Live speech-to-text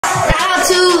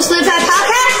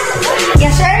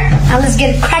Now let's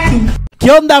get cracking. ¿Qué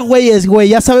onda, güeyes, güey?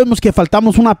 Ya sabemos que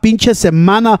faltamos una pinche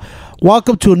semana.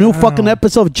 Welcome to a new fucking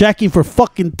episode of Jacking for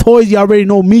fucking Toys. You already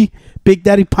know me, Big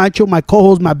Daddy Pancho, my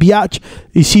co-host, my biatch,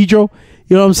 Isidro.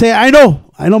 You know what I'm saying? I know,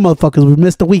 motherfuckers. We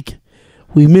missed a week.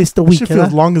 That shit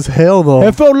feels long as hell, though.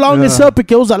 It felt long as hell because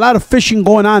there was a lot of fishing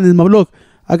going on. And look,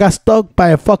 I got stuck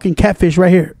by a fucking catfish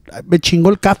right here. Me chingó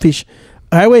el catfish.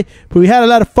 All right, wait. But we had a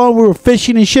lot of fun. We were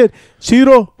fishing and shit.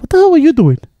 Ciro, what the hell were you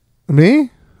doing?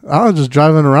 Me? I was just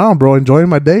driving around, bro, enjoying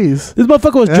my days. This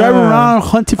motherfucker was driving around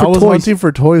hunting for toys. I was hunting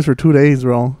for toys for 2 days,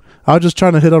 bro. I was just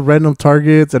trying to hit up random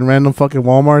Targets and random fucking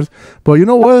Walmarts. But you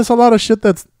know what? It's a lot of shit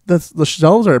that's the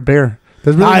shelves are bare.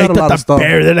 There's really not a lot of stuff.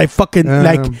 Bare. They're like fucking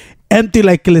like empty,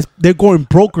 like they're going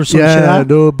broke or some shit. Yeah,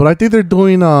 dude. But I think they're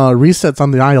doing resets on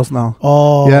the aisles now.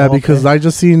 Oh, yeah, because I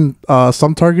just seen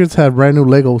some Targets have brand new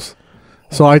Legos.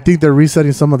 So I think they're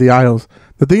resetting some of the aisles.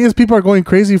 The thing is, people are going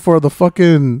crazy for the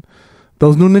fucking...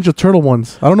 those new Ninja Turtle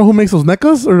ones. I don't know who makes those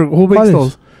NECAs or who makes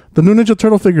those. The new Ninja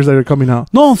Turtle figures that are coming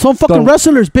out. No, some fucking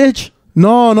wrestlers, bitch.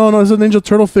 No. It's a Ninja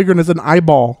Turtle figure and it's an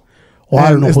eyeball. Oh, I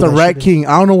don't know. It's the Rat King.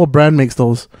 I don't know what brand makes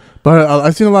those. But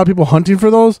I've seen a lot of people hunting for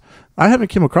those. I haven't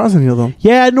came across any of them.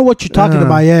 Yeah, I know what you're talking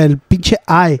about. Yeah, el pinche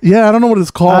eye. Yeah, I don't know what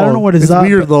it's called. I don't know what it's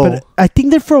weird, though. But I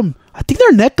think they're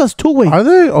NECAs too, wait. Are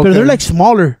they? Okay. But they're like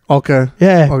smaller. Okay.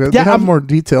 Yeah. Okay. They have more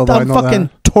detail, though. I know fucking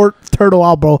that. Turtle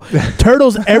out, bro.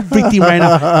 Turtles everything right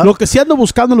now. Lo que si ando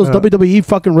buscando los WWE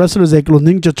fucking wrestlers, like los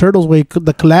Ninja Turtles, wey,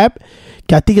 the collab,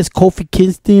 que I think it's Kofi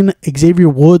Kingston, Xavier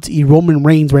Woods, y Roman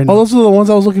Reigns right now. Oh, those are the ones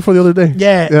I was looking for the other day.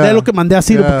 Yeah. They look at mandé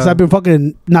así because I've been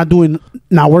fucking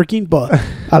not working, but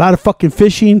a lot of fucking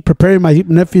fishing, preparing my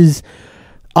nephews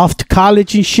off to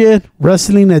college and shit,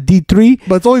 wrestling at D3.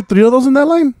 But it's only 3 of those in that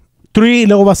line? 3 y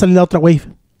luego va a salir la otra wave.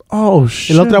 Oh,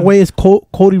 shit. El otra way is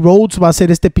Cody Rhodes. Va a ser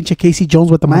este pinche Casey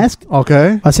Jones with the mask.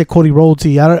 Okay. Va a ser Cody Rhodes.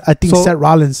 Y I think Seth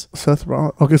Rollins.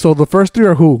 Okay, so the first 3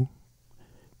 are who?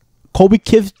 Kobe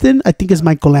Kingston, I think, is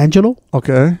Michelangelo.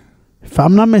 Okay. If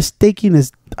I'm not mistaken,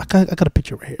 I got a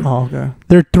picture right here. Oh, okay.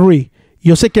 There are 3.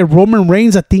 Yo sé que Roman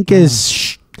Reigns, I think,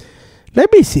 is...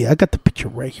 Let me see. I got the picture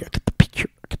right here.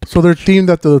 So they're themed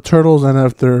after the Turtles and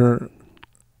after...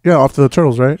 Yeah, after the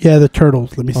Turtles, right? Yeah, the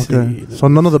Turtles. Let me see. So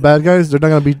none of the bad guys? They're not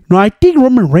going to be... No, I think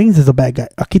Roman Reigns is a bad guy.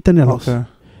 Aquí tenemos.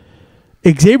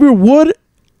 Okay. Xavier Wood,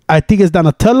 I think, is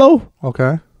Donatello.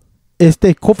 Okay.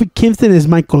 Kofi Kingston is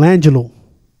Michelangelo.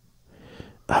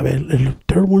 A ver, el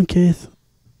third one, ¿qué es?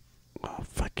 Oh,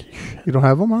 fucking shit. You don't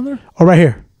have them on there? Oh, right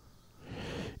here.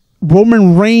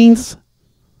 Roman Reigns,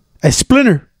 a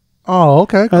Splinter. Oh,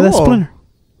 okay, cool. That's Splinter.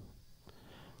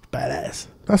 Badass.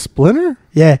 That's Splinter?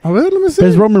 Yeah. Oh, let me see.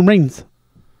 There's Roman Reigns.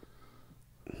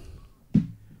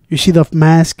 You see the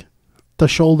mask, the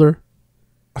shoulder.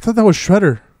 I thought that was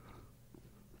Shredder.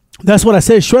 That's what I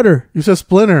said, Shredder. You said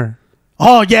Splinter.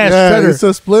 Oh, yeah, Shredder. You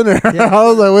said Splinter. Yeah. I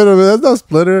was like, wait a minute, that's not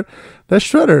Splinter. That's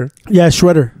Shredder. Yeah,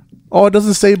 Shredder. Oh, it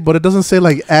doesn't say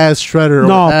like as Shredder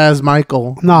or as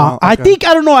Michael. No, okay.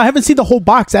 I don't know. I haven't seen the whole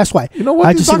box. That's why. You know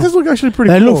what? These boxes look actually pretty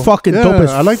cool. They look fucking dope as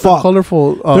fuck. I like the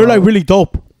colorful. They're like really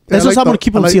dope. That's just how I'm going to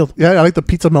keep them sealed. Yeah, I like the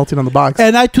pizza melting on the box.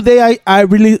 And I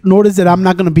really noticed that I'm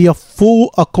not going to be a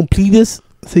completist.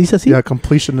 ¿Se dice así? Yeah,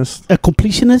 completionist. A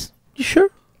completionist? You sure?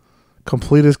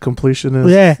 Completionist.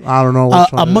 Yeah. I don't know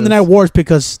which one Monday Night Wars,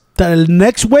 because the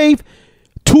next wave,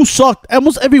 2 sucked.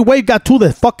 Almost every wave got 2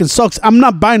 that fucking sucks. I'm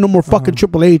not buying no more fucking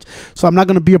Triple H, so I'm not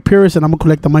going to be a purist, and I'm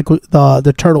going to collect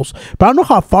the Turtles. But I don't know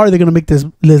how far they're going to make this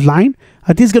line. I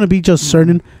think it's going to be just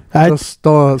certain. Yeah,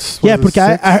 because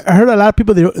I heard a lot of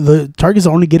people, the Targets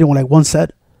are only getting like 1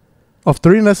 set. Of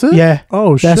 3 and that's it? Yeah.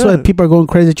 Oh, shit. That's why people are going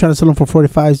crazy trying to sell them for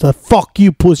 45s. So fuck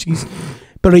you, pussies.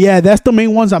 But yeah, that's the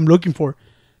main ones I'm looking for.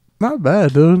 Not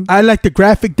bad, dude. I like the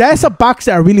graphic. That's a box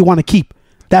that I really want to keep.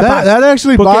 That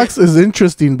actually box is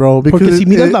interesting, bro. Because si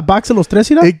miras la box de los tres,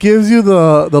 it gives you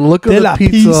the look of the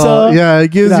pizza. Yeah,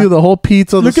 it gives you the whole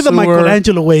pizza. Look at the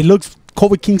Michelangelo way. It looks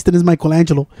Kobe Kingston is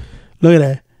Michelangelo. Look at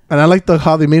that. And I like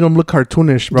how they made him look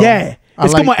cartoonish, bro. Yeah.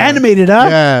 It's como animated, huh?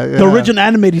 Yeah. The original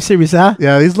animated series, huh?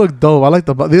 Yeah, these look dope. I like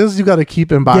these you got to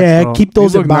keep in box, bro. Keep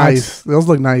those in box. Nice. Those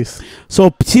look nice.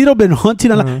 So, Ciro been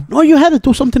hunting a lot. No, you had to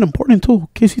do something important, too.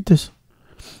 ¿Qué hiciste?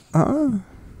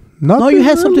 No, you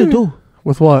had something to do.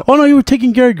 With what? Oh, no, you were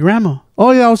taking care of grandma.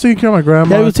 Oh, yeah, I was taking care of my grandma.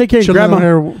 Yeah, you were taking care of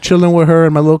grandma. Chilling with her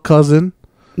and my little cousin.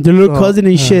 The little cousin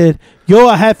and shit. Yo,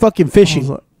 I had fucking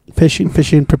fishing.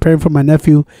 Fishing, preparing for my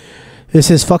nephew. This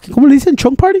is fucking, ¿cómo le dicen?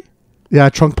 Trunk party? Yeah,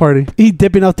 trunk party. He's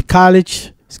dipping out to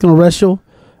college. He's going to wrestle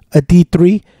at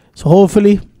D3. So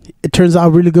hopefully it turns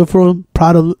out really good for him.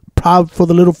 Proud for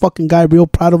the little fucking guy. Real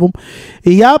proud of him.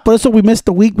 Y ya, por eso we missed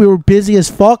the week. We were busy as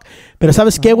fuck. Pero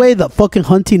sabes qué, güey? The fucking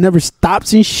hunting never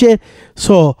stops and shit.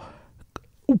 So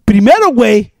primero,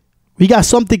 güey, we got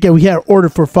something that we had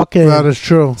ordered for fucking That is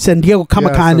true. San Diego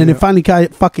Comic Con, and it finally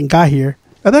got here.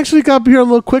 It actually got here a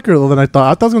little quicker though than I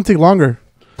thought. I thought it was gonna take longer.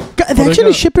 They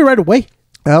actually ship it right away.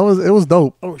 It was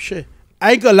dope. Oh shit!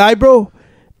 I ain't gonna lie, bro.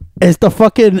 It's the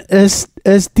fucking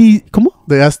 ¿cómo?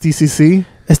 The SDCC.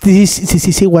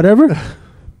 SDCC, whatever.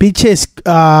 Pinche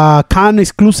con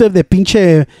exclusive de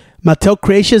pinche Mattel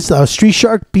Creations, Street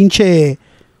Shark, pinche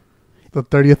The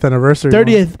 30th anniversary.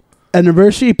 30th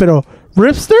anniversary, pero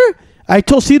Ripster, I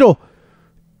told Cito,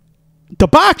 the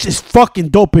box is fucking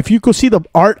dope. If you could see the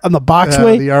art on the box,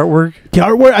 The artwork.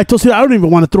 I told Cito, I don't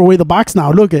even want to throw away the box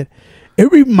now. Look at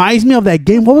it. Reminds me of that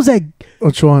game. What was that?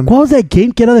 Which one? ¿Cuál was that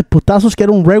game que era de putazos, que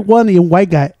era un red one y un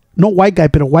white guy? No white guy,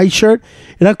 pero white shirt.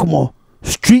 Era como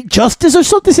Street Justice or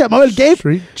something se llamaba el game.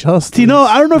 Street Justice. Si no,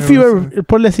 I don't know if you ever...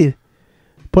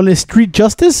 Ponle Street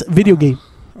Justice video game.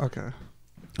 Okay.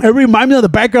 It reminded me of the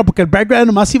background, porque el background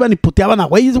nomás iban y puteaban a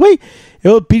güeyes, güey. It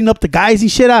was beating up the guys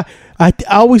and shit. I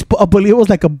always believe it was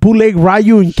like a bootleg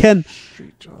Ryu and Ken.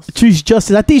 Street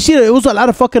Justice. I think it was a lot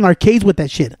of fucking arcades with that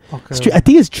shit. Okay. I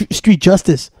think it's Street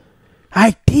Justice.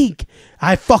 I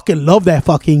fucking love that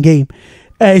fucking game.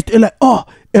 It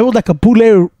was like a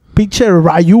bootleg picture of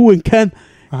Ryu and Ken.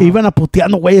 Iban a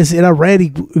puteando güeyes. Era red.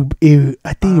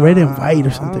 I think red and white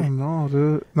or something. I don't know,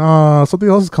 dude. No, something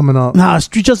else is coming up. Nah,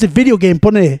 Street Justice video game.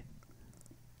 Pone.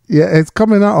 Yeah, it's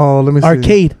coming out. Oh, let me see.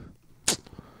 Arcade.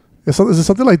 Is it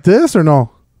something like this or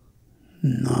no?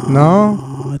 No?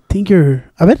 I think you're...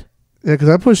 A ver? Yeah, because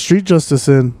I put Street Justice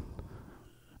in.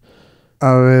 A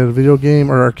ver, video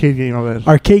game or arcade game, a ver.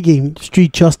 Arcade game,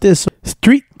 Street Justice.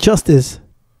 Street Justice.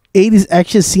 80s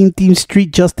action scene theme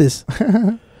Street Justice.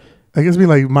 I guess be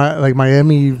like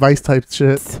Miami Vice type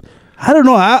shit. I don't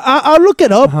know. I'll look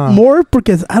it up more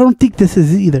because I don't think this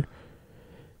is either.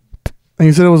 And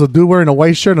you said it was a dude wearing a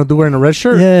white shirt and a dude wearing a red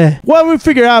shirt? Yeah. Well, we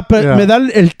figure out, but me da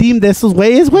el team de esos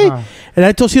güeyes, güey. And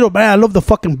I told Ciro, man, I love the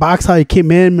fucking box, how it came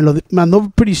in. Me lo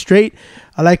mandó pretty straight.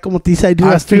 I like como te dice, I do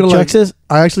that Street Justice.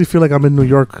 I actually feel like I'm in New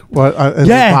York in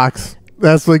the box.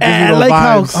 That's like I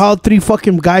like how three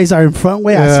fucking guys are in front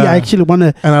way. Yeah. I actually want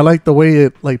to. And I like the way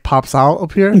it like pops out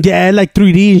up here. Yeah, like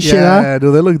 3D and shit. Yeah,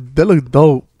 dude, they look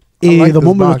dope. Y like the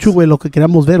moment chu, güey, lo que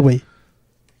queramos ver, güey.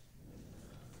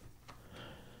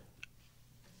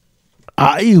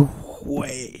 Ay,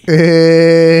 güey.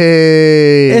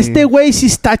 Hey. Este güey sí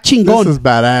está chingón. This is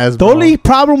badass, The bro. only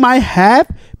problem I have,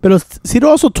 pero Ciro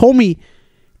also told me,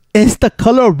 it's the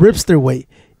color of Ripster, güey.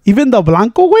 Even the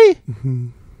blanco, güey. Mm-hmm.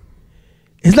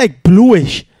 It's like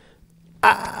bluish.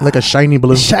 Like a shiny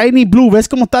blue. Shiny blue. ¿Ves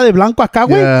cómo está de blanco acá,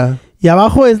 güey? Yeah. Y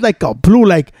abajo is like a blue,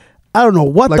 like, I don't know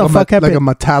what the fuck happened. Like a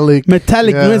metallic.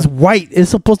 Metallic. Yeah. No, it's white.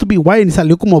 It's supposed to be white and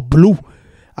salió como blue.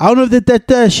 I don't know if they did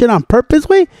that shit on purpose,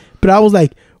 güey. But I was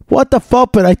like, what the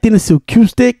fuck? But I think it's a Q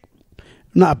stick.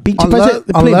 Nah,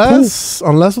 pinche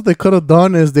unless what they could have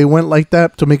done is they went like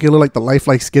that to make it look like the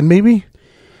lifelike skin, maybe.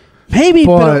 Maybe,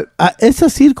 but es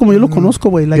así como yo lo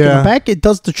conozco, güey. Like in the back, it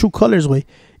does the true colors, güey.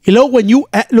 You know, when you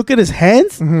look at his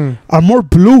hands, are more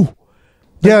blue.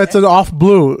 Yeah, it's an off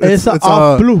blue. It's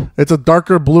off blue. It's a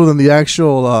darker blue than the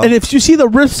actual. And if you see the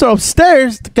Ripster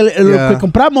upstairs, lo que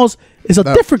compramos is a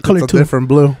different color too. Different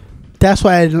blue. That's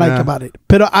why I didn't like about it.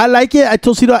 But I like it. I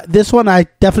told Ciro, this one I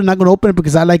definitely not gonna open it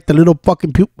because I like the little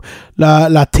fucking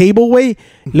la table way.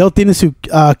 Luego tiene su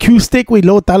Q stick way.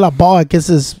 Luego está la ball. I guess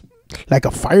is like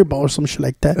a fireball or some shit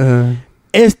like that.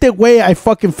 Este way I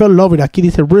fucking fell in love with. Aquí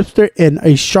dice Ripster and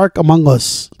a shark among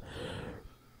us.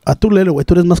 A tú lelo, güey.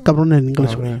 Tú eres más cabrón en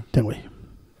inglés, güey. Ten, güey.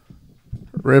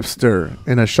 Ripster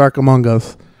and a shark among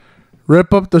us.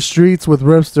 Rip up the streets with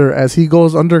Ripster as he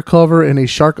goes undercover in a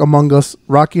shark among us,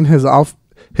 rocking his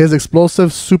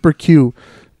explosive super Q,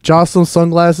 Jocelyn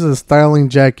sunglasses and styling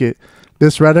jacket.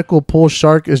 This radical pull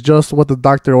shark is just what the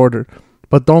doctor ordered.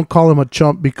 But don't call him a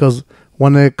chump because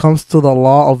when it comes to the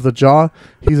law of the jaw,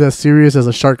 he's as serious as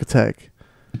a shark attack.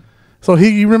 So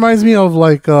he reminds me of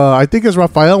like I think it's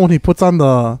Raphael when he puts on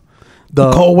the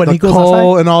coal when he goes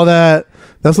outside and all that.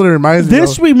 That's what it reminds me of.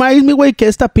 This reminds me, güey, que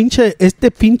este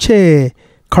pinche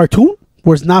cartoon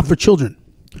was not for children.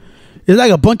 It's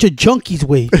like a bunch of junkies,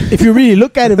 güey. If you really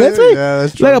look at it, that's right. Yeah,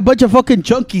 that's true. Like a bunch of fucking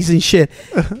junkies and shit.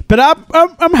 But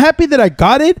I'm happy that I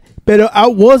got it. But I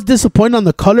was disappointed on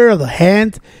the color of the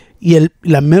hand. Y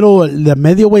la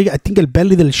medio, güey. I think el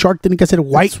belly del shark tiene que ser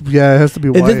white. It has to be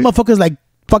white. And this motherfucker's like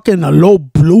fucking a low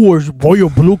blue or royal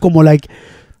blue, como like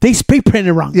they spray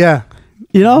painted wrong. Yeah.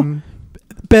 You know?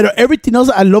 But everything else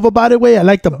I love about it, way. I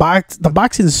like the box. The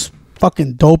box is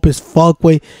fucking dope as fuck,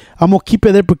 way. I'm gonna keep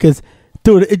it there because,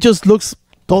 dude, it just looks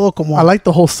todo como... I like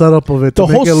the whole setup of it. The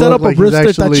whole setup of Ripster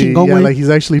está chingón, güey. Like he's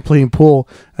actually playing pool,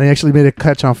 and he actually made it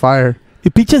catch on fire. Y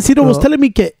pinche Ciro was telling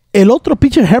me que el otro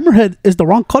pinche Hammerhead is the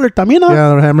wrong color también, ¿no?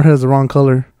 Yeah, the Hammerhead is the wrong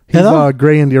color. He's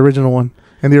gray in the original one.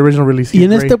 In the original release, y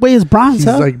en este güey is bronze,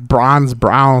 He's like bronze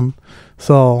brown.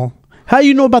 So... How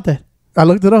you know about that? I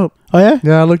looked it up. Oh, yeah?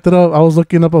 Yeah, I looked it up. I was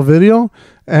looking up a video,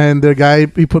 and the guy,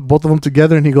 he put both of them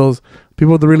together, and he goes,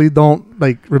 people that really don't,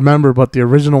 like, remember, but the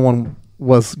original one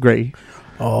was gray.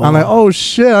 Oh. I'm like, oh,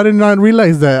 shit, I did not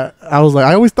realize that. I was like,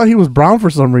 I always thought he was brown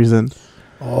for some reason.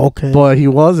 Oh, okay. But he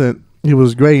wasn't. He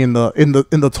was gray in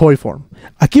the toy form.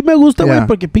 Aquí me gusta, güey,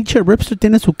 porque pinche Ripster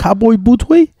tiene su cowboy boot,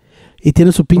 güey. Y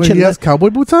tiene su pinche... Wait, he has cowboy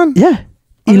boots on? Yeah.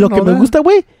 Y lo que me gusta,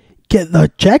 güey, que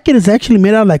the jacket is actually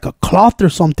made out of like a cloth or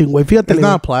something, güey. Fíjate. It's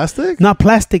not plastic? Not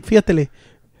plastic, fíjate.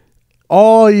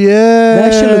 Oh, yeah.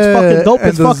 That shit looks fucking dope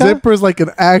as fuck. And the zipper is like an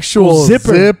actual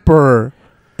zipper.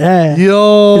 Yeah.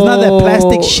 Yo. It's not that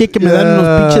plastic shit que me dan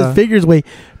unos pinches figures, güey.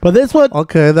 But this one...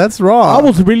 Okay, that's raw. I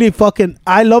was really fucking...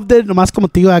 I loved it. Nomás como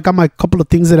te digo, I got my couple of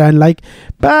things that I like.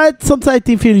 But sometimes I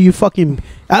think you fucking...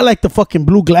 I like the fucking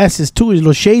blue glasses too,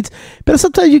 los shades. But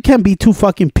sometimes you can't be too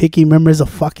fucking picky. Remember, it's a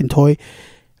fucking toy.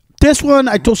 This one,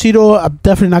 I told Cito, I'm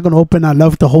definitely not going to open. I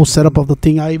love the whole setup of the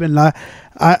thing. I even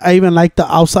like the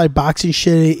outside boxing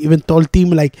shit. Even todo el team,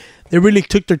 like, they really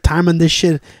took their time on this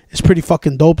shit. It's pretty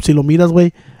fucking dope. Si lo miras,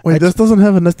 güey. Wait, this doesn't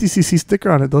have an SDCC sticker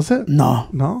on it, does it? No.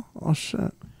 No? Oh, shit.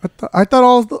 I thought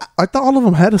all of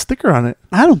them had a sticker on it.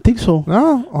 I don't think so.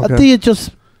 No? Okay. I think it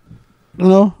just, you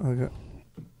know. Okay.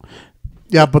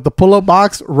 Yeah, but the pull-up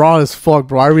box, raw as fuck,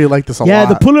 bro. I really like this a lot. Yeah,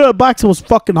 the pull-up box was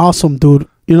fucking awesome, dude.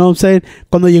 You know what I'm saying?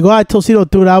 Cuando llegó, I told Cito,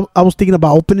 dude, I was thinking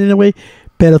about opening it, güey.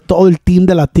 Pero todo el team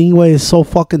de la thing, güey, is so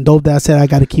fucking dope that I said I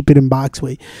got to keep it in box,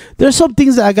 güey. There's some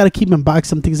things that I got to keep in box,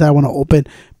 some things that I want to open.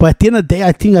 But at the end of the day,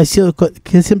 I think I see,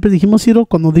 que siempre dijimos, Cito,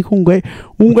 cuando dijo un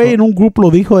güey en un grupo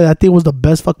lo dijo, I think it was the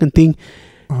best fucking thing.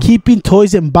 Keeping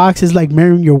toys in box is like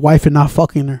marrying your wife and not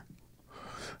fucking her.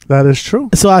 That is true.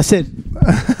 So I said,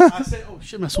 oh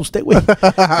shit, me asusté, güey.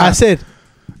 I said,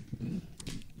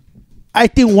 I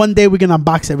think one day we're going to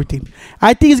unbox everything.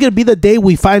 I think it's going to be the day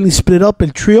we finally split up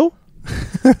in trio.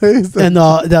 And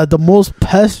the most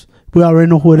pest, we already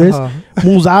know who it is,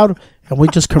 moves out, and we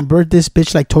just convert this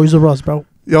bitch like Toys R Us, bro.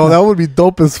 Yo, that would be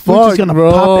dope as fuck, we're just gonna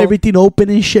bro. pop everything open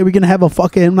and shit. We're gonna have a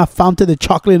fucking fountain of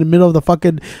chocolate in the middle of the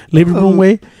fucking living room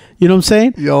way. You know what I'm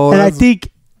saying? Yo, and I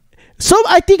think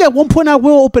at one point I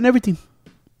will open everything.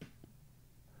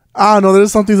 I don't know.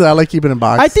 There's some things that I like keeping in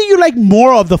box. I think you like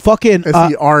more of the fucking... It's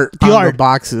the art on the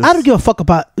boxes. I don't give a fuck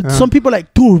about... Some people are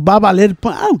like, dude, Baba, let it...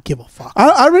 I don't give a fuck.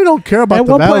 I really don't care about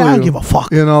the value. At one point, I don't give a fuck.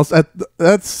 You know,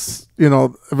 that's... You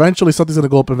know, eventually something's going to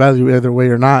go up in value either way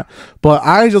or not. But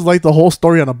I just like the whole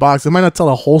story on the box. It might not tell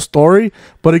a whole story,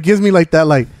 but it gives me like that,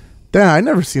 like, damn, I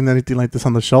never seen anything like this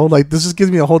on the show. Like, this just gives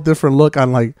me a whole different look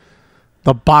on, like,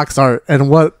 the box art and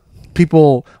what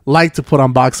people like to put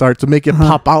on box art to make it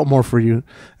pop out more for you.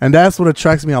 And that's what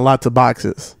attracts me a lot to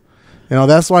boxes. You know,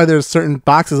 that's why there's certain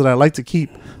boxes that I like to keep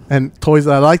and toys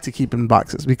that I like to keep in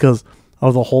boxes because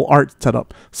of the whole art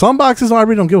setup. Some boxes I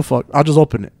really don't give a fuck. I'll just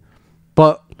open it.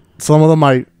 But some of them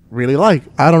I really like.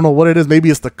 I don't know what it is. Maybe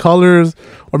it's the colors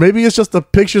or maybe it's just the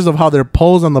pictures of how they're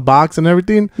posed on the box and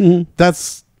everything.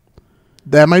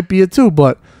 That might be it too.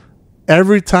 But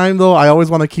every time, though, I always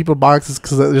want to keep a box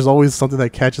because there's always something that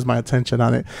catches my attention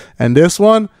on it. And this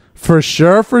one, for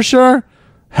sure,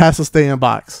 has to stay in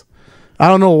box. I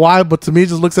don't know why, but to me, it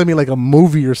just looks at me like a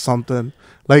movie or something.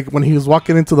 Like when he was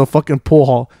walking into the fucking pool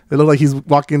hall, it looked like he's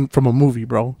walking from a movie,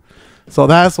 bro. So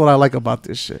that's what I like about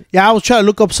this shit. Yeah, I was trying to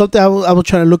look up something. I was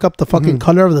trying to look up the fucking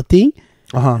color of the thing.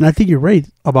 And I think you're right.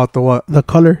 About the what? The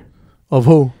color. Of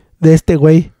who? De este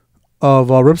güey. Of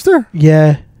Ripster?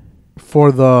 Yeah.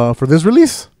 For this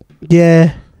release?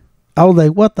 Yeah. I was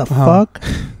like, what the fuck?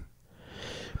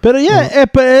 But yeah,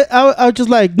 I was just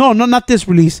like, no, not this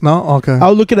release. No? Okay. I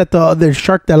was looking at the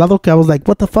shark de al lado, que I was like,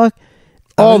 what the fuck?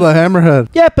 Oh, the hammerhead.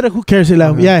 Yeah, pero who cares?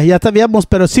 Yeah, ya sabíamos.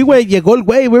 Pero sí, güey, llegó el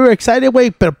güey. We were excited,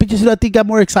 güey. Pero pinche sí, I think got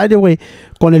more excited, güey.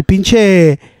 Con el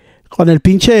pinche...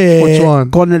 Which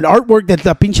one? Con el artwork de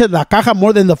la pinche la caja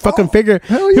more than the fucking figure.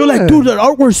 Hell He was like, dude, the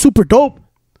artwork is super dope.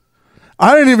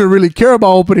 I didn't even really care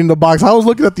about opening the box. I was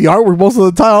looking at the artwork most of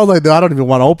the time. I was like, I don't even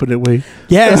want to open it, wait.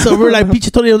 Yeah, so we're like,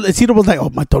 pinche Tony, Cito was like, oh,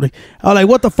 my Tony. I was like,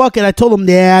 what the fuck? And I told him,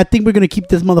 yeah, I think we're going to keep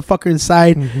this motherfucker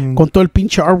inside. Con todo el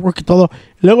pinche artwork y todo.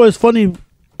 Luego it's funny.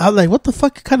 I was like, what the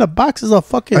fuck kind of box is a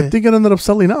fucking... I think it ended up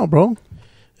selling out, bro.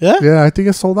 Yeah? Yeah, I think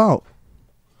it sold out.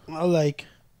 I was like...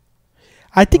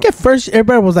 I think at first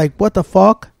everybody was like, what the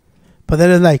fuck? But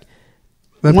then it's like...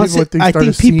 Then once I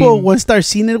think people once start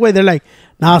seeing it, güey, they're like,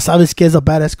 nah, sabes que es a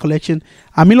badass collection.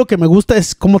 A mí lo que me gusta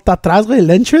es cómo está atrás, güey, el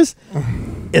entrance.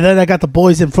 And then I got the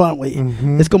boys in front,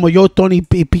 güey. Es como yo, Tony,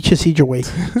 pinche Cedro, güey.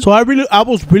 So I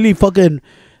was really fucking,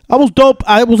 I was dope.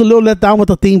 I was a little let down with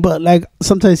the thing, but like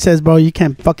sometimes it says, bro, you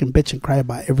can't fucking bitch and cry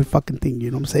about every fucking thing.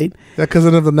 You know what I'm saying? Yeah, because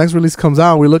then if the next release comes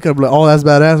out, we look at like, oh, that's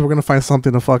badass. We're gonna find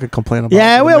something to fucking complain about.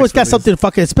 Yeah, we always got something to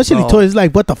fucking, especially Toyz.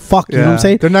 Like, what the fuck? You know what I'm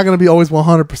saying? They're not gonna be always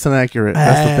 100% accurate.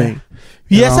 That's the thing.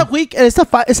 Yeah, it's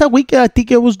a week. I think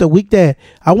it was the week that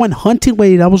I went hunting.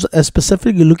 Wait, I was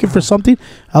specifically looking for something.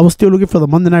 I was still looking for the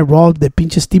Monday Night Raw, the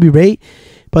pinche Stevie Ray.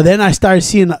 But then I started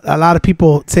seeing a lot of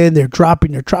people saying they're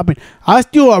dropping. I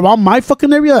still, around my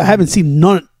fucking area, I haven't seen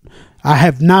none. I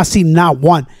have not seen not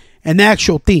one. An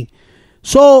actual thing.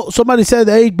 So somebody said,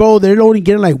 hey, bro, they're only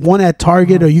getting like one at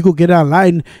Target, or you go get it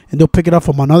online and they'll pick it up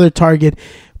from another Target.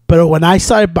 But when I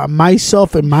saw it by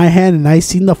myself in my hand and I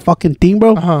seen the fucking thing,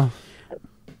 bro,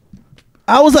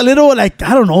 I was a little like,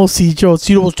 I don't know,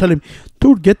 Cedro was telling me,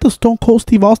 dude, get the Stone Cold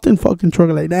Steve Austin fucking truck.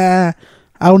 Like, nah.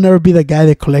 I will never be the guy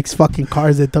that collects fucking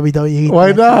cars at WWE.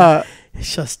 Why not?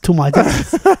 It's just too much.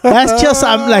 That's just,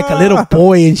 I'm like a little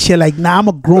boy and shit. Like, nah, I'm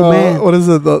a grown man. What is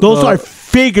it? Those are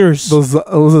figures. Was it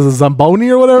a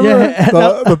Zamboni or whatever?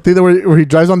 Yeah. The thing where he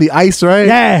drives on the ice, right?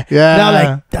 Yeah. Yeah. Now,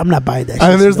 like, I'm not buying that shit.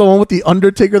 And then there's the one with the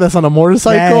Undertaker that's on a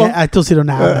motorcycle. Yeah, I told you,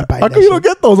 now I'm not buying How that come you shit. don't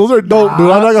get those? Those are dope,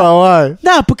 dude. I'm not gonna lie.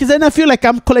 Nah, because then I feel like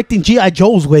I'm collecting G.I.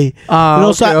 Joe's way.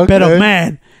 Okay. Better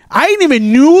man. I ain't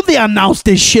even knew they announced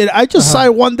this shit. I just saw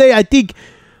it one day, I think,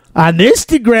 on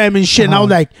Instagram and shit. And I was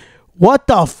like, what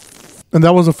the And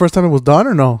that was the first time it was done,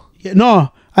 or no? Yeah,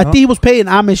 no. I think he was paying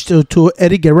homage to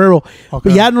Eddie Guerrero. Okay.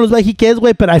 But ya no es like he cares,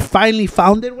 güey. But I finally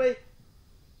found it, güey.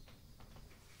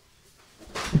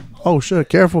 Oh, shit.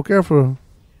 Careful.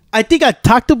 I think I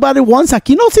talked about it once.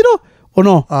 Aquí no, Ciro? Or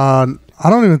no? I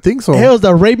don't even think so. It was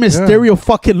the Rey Mysterio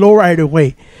fucking lowrider,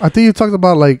 way. I think you talked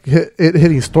about like it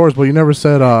hitting stores, but you never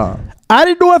said. I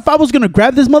didn't know if I was gonna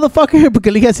grab this motherfucker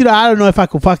because I don't know if I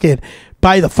could fucking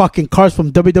buy the fucking cars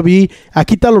from WWE.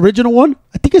 Aquí está el original one.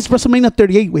 I think it's WrestleMania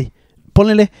 38, way.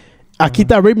 Ponle. Aquí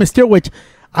está Rey Mysterio, which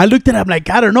I looked at it, I'm like,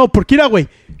 I don't know. Porque mira, güey.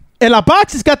 En la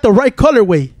box, it's got the right color,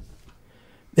 way.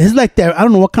 It's like that. I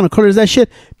don't know what kind of color is that shit.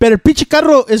 But el pinche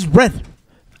carro is red.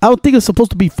 I don't think it's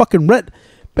supposed to be fucking red.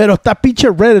 Pero está pinche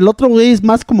red. El otro, güey, es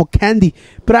más como candy.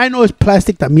 But I know it's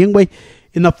plastic también, güey.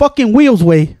 In the fucking wheels,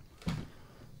 güey.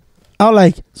 I'm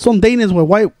like, son Danish with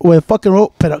white, with fucking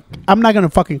rope. But I'm not going to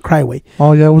fucking cry, güey.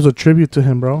 Oh, yeah, it was a tribute to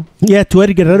him, bro. Yeah, to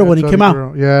Eddie Guerrero when he came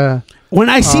out. Yeah. When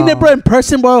I seen it, bro, in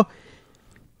person, bro,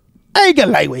 I ain't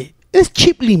gonna lie, güey. It's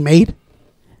cheaply made.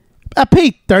 I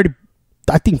paid 30,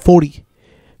 I think 40.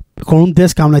 Con un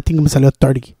discount, I think me salió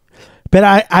 30.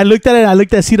 But I looked at it, I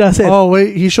looked at Ciro, I said, oh,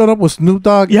 wait, he showed up with Snoop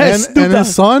Dogg and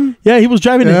his son? Yeah, he was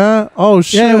driving it. Yeah. Oh,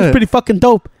 shit. Yeah, it was pretty fucking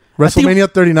dope.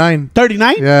 WrestleMania 39.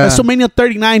 39? Yeah. WrestleMania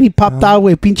 39, he popped out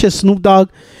with pinche Snoop Dogg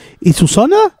y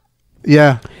Susana.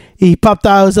 Yeah. He popped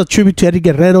out as a tribute to Eddie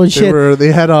Guerrero and shit.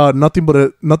 They had nothing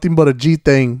but a G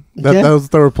thing. That was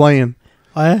what they were playing.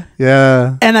 Oh, yeah?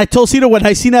 Yeah. And I told Ciro when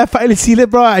I seen that, finally seen it,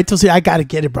 bro, I told Ciro, I gotta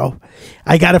get it, bro.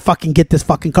 I gotta fucking get this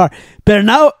fucking car. But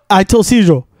now, I told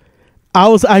Ciro,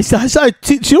 I saw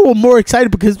Ciro was more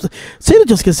excited because Ciro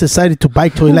just gets excited to buy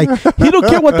toy. Like, he don't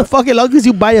care what the fuck, as long as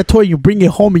you buy a toy, you bring it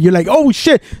home and you're like, oh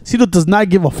shit, Ciro does not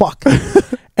give a fuck.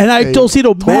 And I told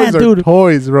Ciro, man, dude.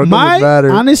 Toys, bro.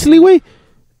 Honestly, wait,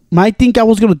 my thing I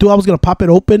was going to pop it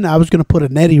open. I was going to put a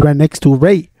netty right next to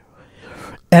Ray.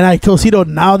 And I told Ciro,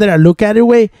 now that I look at it,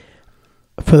 way,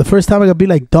 for the first time, I'm going to be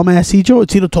like, dumbass Ciro.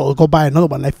 Ciro told, go buy another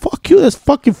one. Like, fuck you, that's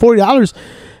fucking $40.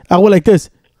 I went like this.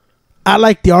 I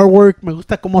like the artwork. Me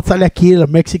gusta cómo sale aquí el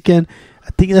Mexican. I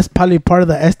think that's probably part of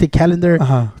the SD calendar.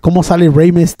 Cómo sale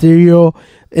Rey Mysterio,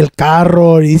 el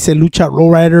carro, dice Lucha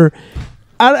Lowrider.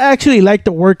 I actually like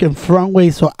the work in front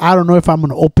way, so I don't know if I'm going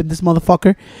to open this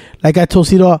motherfucker. Like I told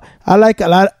Ciro, I like him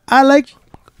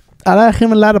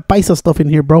a lot of paisa stuff in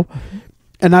here, bro.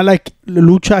 And I like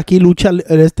Lucha aquí,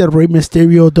 Rey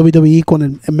Mysterio, WWE con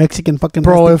el Mexican fucking.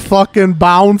 Bro, it fucking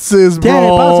bounces, bro. Yeah,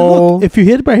 it bounces. Look, if you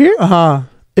hit it right here.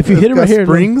 If you hit it right here.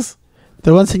 Springs? Te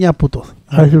voy a enseñar, puto.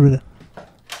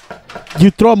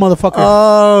 You throw a motherfucker.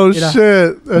 Oh,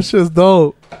 shit. That shit's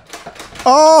dope.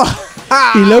 Oh!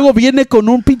 Y luego viene con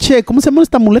un pinche, ¿cómo se llama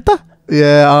esta muleta?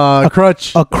 Yeah,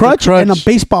 crutch. A crutch and a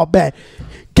baseball bat.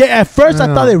 At first, I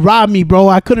thought they robbed me, bro.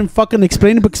 I couldn't fucking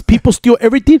explain it because people steal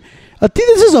everything. I think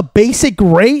this is a basic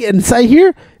Ray inside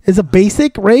here. It's a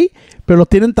basic Ray, pero lo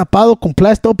tienen tapado con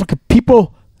plástico porque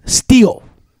people steal.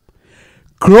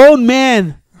 Grown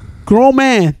man,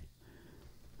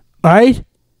 all right,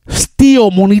 steal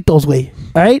monitos, güey,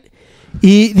 all right.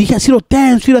 Y dije así,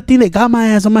 damn, si la tiene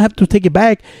gama ass, I'm gonna have to take it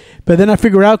back. But then I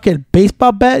figure out que el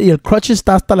baseball bat y el crutches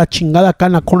está hasta la chingada acá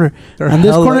en la corner. They're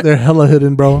hella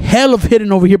hidden, bro. Hell of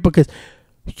hidden over here because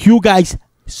you guys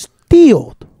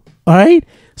stealed. All right?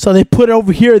 So they put it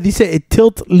over here. Dice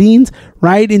it leans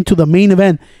right into the main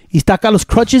event. Y está acá los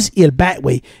crutches y el bat,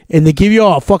 way. And they give you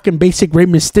a fucking basic Rey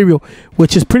Mysterio,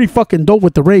 which is pretty fucking dope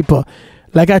with the Rey, but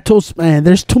like I told, man,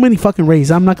 there's too many fucking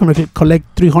Rays. I'm not going to collect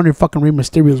 300 fucking Rey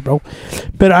Mysterios, bro.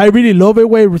 But I really love it,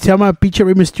 way. Se llama pinche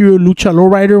Rey Mysterio Lucha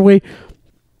Lowrider, way.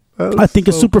 I think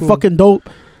it's super fucking dope.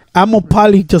 I'm going to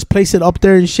probably just place it up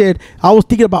there and shit. I was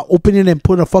thinking about opening it and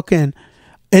putting a fucking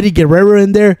Eddie Guerrero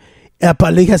in there.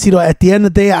 But like I said, at the end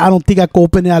of the day, I don't think I can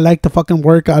open it. I like the fucking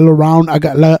work all around. I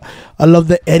love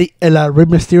the Eddie, Rey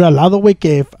Mysterio al lado, way.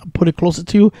 Que if I put it closer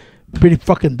to you, pretty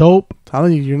fucking dope.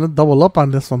 Telling you, you're gonna double up on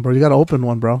this one, bro. You gotta open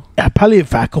one, bro. Yeah, probably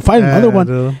if I could find another one.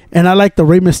 Dude. And I like the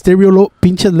Rey Mysterio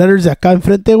pinche letters acá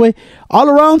enfrente, way. All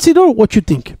around, Cito, what you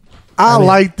think? I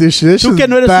like this shit. This is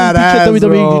badass,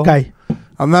 bro. Guy.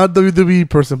 I'm not a WWE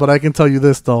person, but I can tell you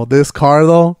this, though. This car,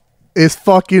 though, is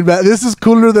fucking bad. This is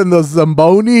cooler than the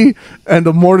Zamboni and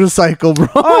the motorcycle, bro.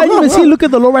 Oh, you can see, look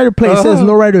at the Lowrider play. It says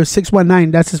Lowrider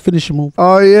 619. That's his finishing move.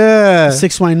 Oh, yeah.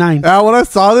 619. Yeah, when I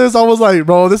saw this, I was like,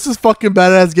 bro, this is fucking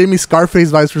badass. Gave me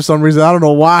Scarface vibes for some reason. I don't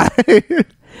know why.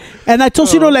 And I told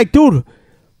Cito, like, dude,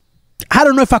 I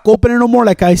don't know if I can open it no more,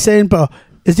 like I said, but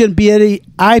it's going to be Eddie.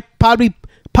 I probably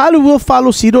will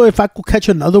follow Cito if I could catch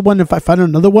another one. If I find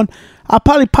another one, I'll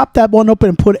probably pop that one open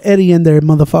and put Eddie in there,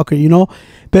 motherfucker, you know?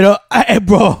 But,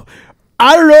 bro,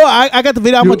 I don't know. I got the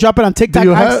video. I'm going to drop it on TikTok.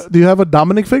 Do you have a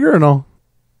Dominic figure or no?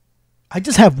 I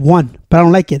just have one, but I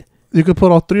don't like it. You could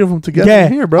put all three of them together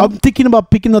in here, bro. I'm thinking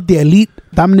about picking up the Elite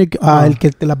Dominic, el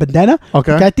que de la bandana.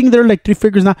 Okay. I think there are like 3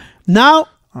 figures now. Now,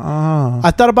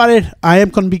 I thought about it. I am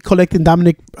going to be collecting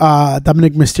Dominic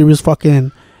Mysterio's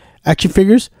fucking action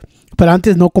figures. But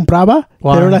antes no compraba.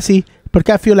 Why? Pero ahora sí. Porque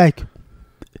I feel like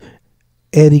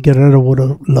Eddie Guerrero would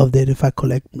have loved it if I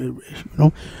collect, you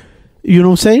know? You know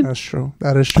what I'm saying? That's true.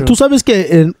 That is true. Tú sabes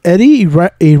que Eddie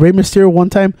y Rey Mysterio one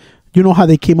time, you know how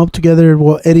they came up together?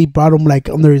 Well, Eddie brought him like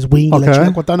under his wing. Okay. Y la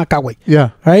chingada contaban acá, güey.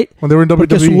 Yeah. Right? When they were in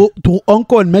WWE. Porque tu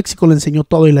uncle in Mexico le enseñó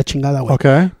todo y la chingada, güey.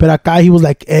 Okay. But acá he was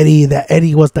like Eddie, that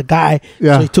Eddie was the guy.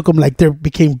 Yeah. So he took him like they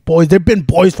became boys. They've been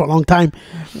boys for a long time.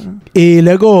 Y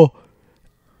luego,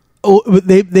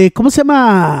 ¿cómo se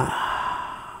llama?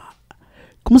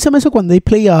 ¿Cómo se llama eso cuando they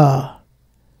play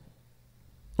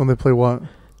When they play what?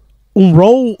 Un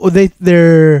role,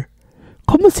 they're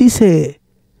 ¿cómo se dice?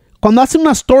 Cuando hacen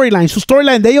una storyline, su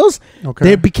storyline de ellos,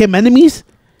 they became enemies.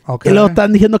 Okay. Y luego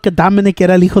están diciendo que Dominic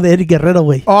era el hijo de Eddie Guerrero,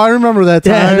 güey. Oh, I remember that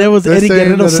time. Yeah, that was Eddie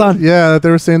Guerrero's son. Yeah, they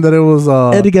were saying that it was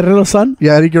Eddie Guerrero's son.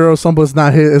 Yeah, Eddie Guerrero's son, but it's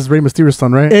not his. It's Rey Mysterio's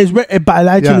son, right? It's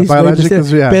biologically,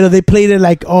 yeah. But they played it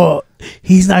like, oh,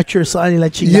 he's not your son.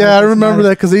 Like, yeah, I remember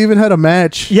that because they even had a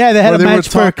match. Yeah, they had a match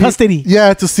for custody.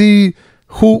 Yeah, to see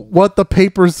what the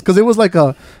papers, because it was like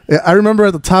I remember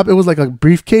at the top it was like a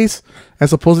briefcase and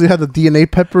supposedly had the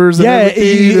DNA peppers and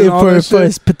everything for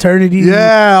his paternity,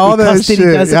 all that shit.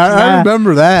 Yeah, I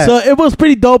remember that. So it was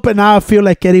pretty dope, and now I feel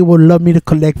like Eddie would love me to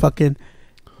collect fucking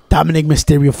Dominic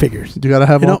Mysterio figures. You gotta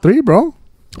have all 3, bro.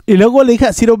 Y luego le dije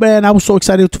a Cito, man, I was so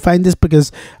excited to find this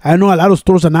because I know a lot of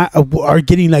stores are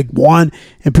getting like one,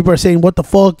 and people are saying, what the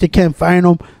fuck, they can't find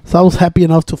them. So I was happy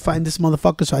enough to find this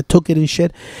motherfucker, so I took it and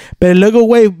shit. But luego,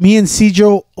 way, me and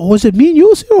Cijo, was it me and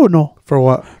you, Cito, or no? For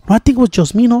what? No, I think it was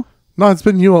just me, no? No, it's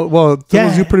been you. Well, it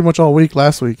was you pretty much all week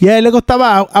last week. Yeah, luego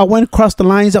I went across the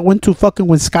lines. I went to fucking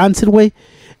Wisconsin, way.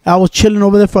 I was chilling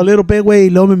over there for a little bit, way.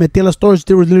 Y luego me metí a las stores.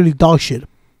 There was literally dog shit.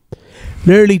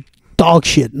 Literally dog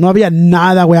shit. No había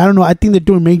nada, güey. I don't know. I think they're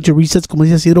doing major resets, como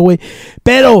dice Ciro, güey.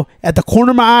 Pero at the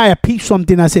corner of my eye, I peeped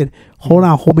something. I said, hold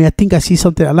on, homie. I think I see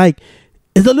something I like.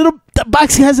 It's the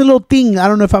box has a little thing. I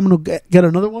don't know if I'm going to get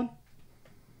another one.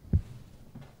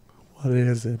 What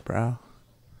is it, bro?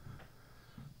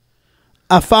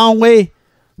 I found, way,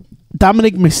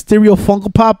 Dominic Mysterio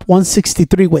Funko Pop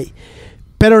 163, way.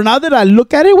 Pero now that I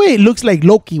look at it, way, it looks like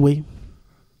Loki, way.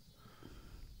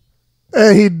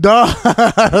 Hey, he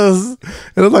does.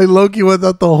 It looks like Loki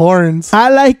without the horns. I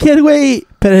like it, güey.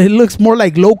 But it looks more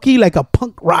like Loki, like a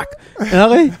punk rock.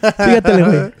 Okay? Fíjatele,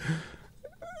 güey.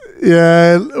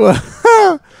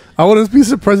 Yeah. I wouldn't be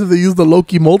surprised if they used the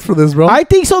Loki mold for this, bro. I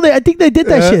think so. I think they did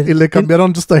that shit. Y le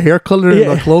cambiaron just the hair color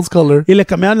and the clothes color. Y le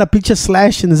cambiaron la pinche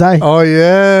slash in his eye. Oh,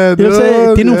 yeah,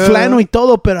 dude. Tiene un flano y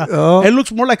todo, pero it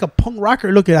looks more like a punk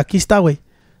rocker. Look, aquí está, güey.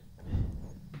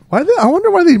 I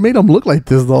wonder why they made him look like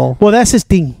this, though. Well, that's his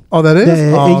thing. Oh, that is?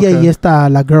 Ella y esta,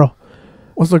 la girl.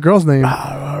 What's the girl's name?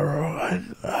 I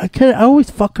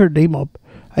always fuck her name up.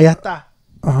 Allá está.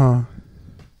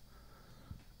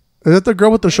 Is that the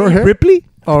girl with the short hair? Ripley?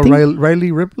 Oh,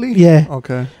 Riley Ripley? Yeah.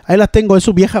 Okay. Ahí la tengo, es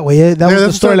su vieja, güey. That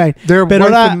was the storyline. Their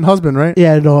boyfriend and husband, right?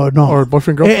 Yeah, no. Or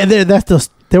boyfriend, girlfriend?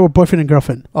 They were boyfriend and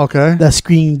girlfriend. Okay. That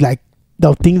screen, like,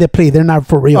 the thing they play, they're not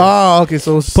for real. Oh, okay.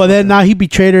 So, but then now he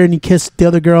betrayed her and he kissed the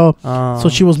other girl. So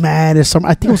she was mad. I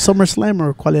think it was SummerSlam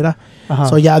or cuál era.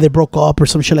 So yeah, they broke up or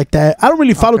some shit like that. I don't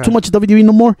really follow too much WWE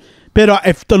no more. But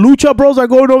if the Lucha Bros are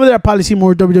going over there, I probably see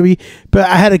more WWE. But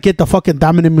I had to get the fucking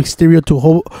Dominic Mysterio to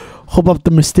hope up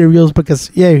the Mysterios because,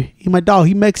 yeah, he my dog.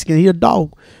 He Mexican. He a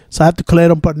dog. So I have to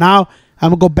collect him. But now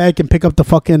I'm going to go back and pick up the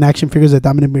fucking action figures of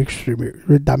Dominic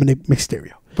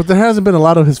Mysterio. But there hasn't been a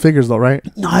lot of his figures, though, right?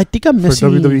 No, I think I'm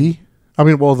missing. For WWE? I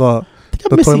mean, well, the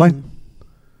toy line?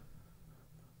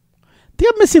 I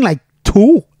think I'm missing like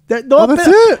 2. That's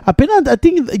it? Apenas, I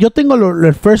think yo tengo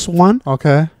el first one.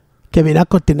 Okay. Que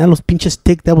Viraco tenía los pinches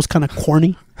sticks. That was kind of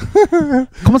corny.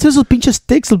 ¿Cómo se esos pinches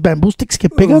sticks? Los bamboo sticks que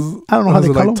pegan? I don't know how they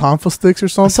call them. Like tonfa sticks or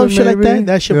something? Some shit like that.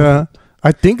 That shit. Yeah.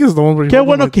 I think it's the one where Qué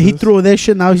bueno que he threw that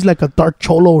shit. Now he's like a dark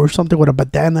cholo or something with a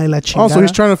bandana y la chingada. Oh, so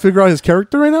he's trying to figure out his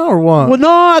character right now or what? Well, no,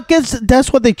 I guess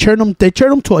that's what they turned him. They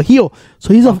turned him to a heel.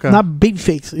 So he's not big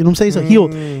face. You know what I'm saying? He's a heel.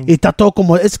 Y está todo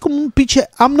como, it's como un pinche.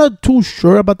 I'm not too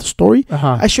sure about the story.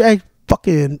 I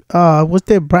fucking, what's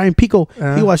that? Brian Pico.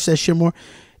 He watched that shit more.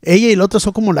 Ella y el otro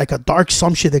son como like a dark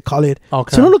some shit they call it.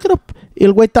 Okay. So no look it up.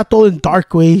 El güey está todo in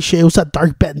dark way. Shit. Usa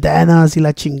dark bandanas y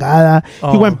la chingada.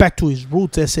 He went back to his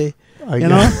roots, ese. You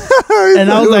know?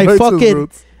 And I was like, fuck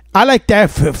it. I like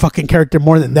that fucking character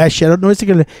more than that shit. I don't know. It's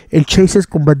like el chases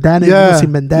con bandana y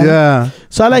sin bandana. Yeah.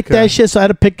 So I like that shit. So I had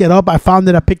to pick it up. I found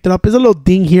it. I picked it up. There's a little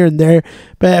ding here and there.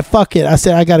 But fuck it. I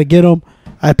said, I got to get him.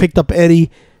 I picked up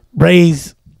Eddie,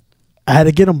 Ray's. I had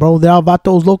to get them, bro. They're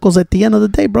Alvatos locals at the end of the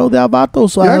day, bro. They're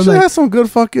Alvatos. So you I actually like, had some good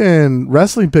fucking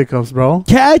wrestling pickups, bro.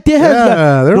 Yeah, I did have.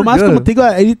 Yeah, they were Nomás good. como te digo,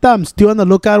 ahorita I'm still on the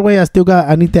lookout, way.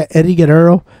 I need that Eddie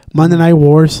Guerrero, Monday Night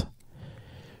Wars.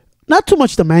 Not too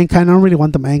much the Mankind. I don't really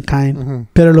want the Mankind.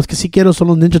 Pero los que sí quiero son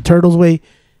los Ninja Turtles, way.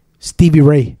 Stevie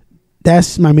Ray.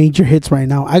 That's my major hits right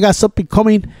now. I got something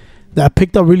coming that I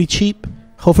picked up really cheap.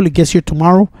 Hopefully it gets here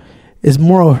tomorrow. It's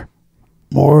more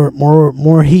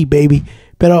heat, baby.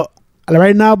 Pero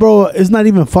right now, bro, it's not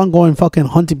even fun going fucking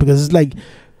hunting because it's like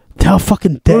they're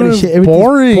fucking dead and shit. Everything's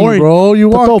boring, bro. You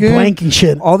walk in, blank and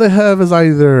shit. All they have is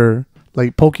either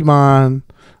like Pokemon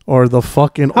or the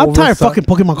fucking. I'm tired of fucking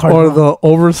Pokemon cards. Or the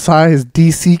oversized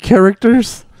DC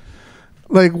characters.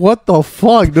 Like what the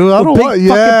fuck, dude? I don't want. Fucking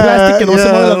plastic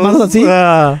and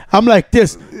yeah. I'm like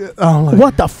this. Like,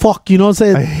 what the fuck? You know what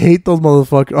I'm saying? I hate those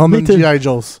motherfuckers. On the G.I.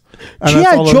 Joes.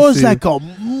 G.I. Joe's like a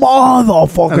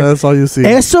motherfucker. And that's all you see.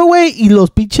 Eso, güey, y los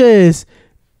pinches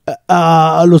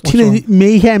los Teenage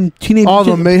Mayhem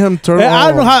the Mayhem Turtles.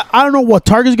 I don't know what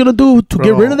Target's gonna do to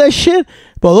get rid of that shit,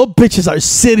 but those bitches are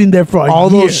sitting there for a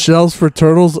all year. Those shelves for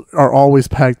turtles are always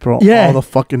packed, bro. Yeah, all the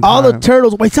fucking time. All the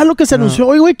turtles. Wait, ¿sabes lo que se anunció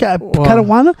hoy, güey? Que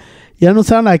Caruana ya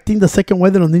anunciaron, I think, the second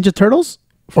wave de los Ninja Turtles.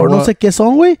 For no sé qué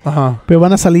son, güey. Pero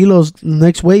van a salir los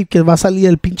next wave, que va a salir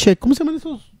el pinche, ¿cómo se llaman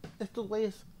estos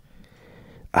güeyes?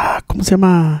 ¿Cómo se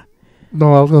llama?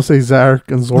 No, I was gonna say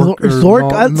Zark and Zork.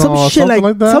 Some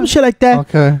shit like that.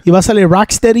 Okay. Y va a salir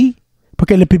Rocksteady,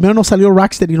 porque el primero no salió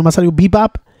Rocksteady, nomás salió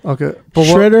Bebop, okay,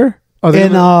 Shredder,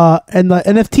 and the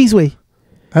NFTs, güey.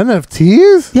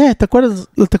 NFTs? Yeah, ¿te acuerdas?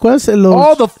 Los, the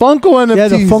Funko NFTs. Yeah,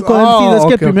 the Funko NFTs. Es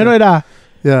que el primero era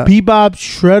Bebop,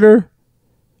 Shredder,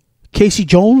 Casey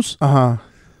Jones, and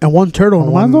one turtle,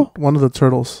 ¿no? One of the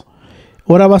turtles.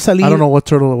 Ahora va a salir. I don't know what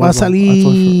turtle it was. Va a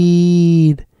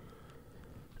salir.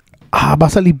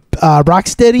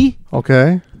 Rocksteady.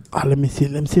 Okay. Let me see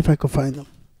if I can find them.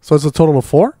 So it's a total of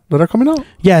 4 that are coming out?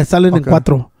 Yeah, salen en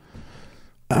 4.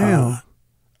 Damn.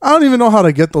 I don't even know how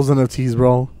to get those NFTs,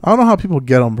 bro. I don't know how people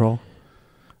get them, bro.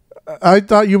 I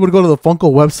thought you would go to the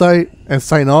Funko website and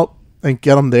sign up and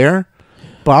get them there.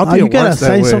 But I don't think you gotta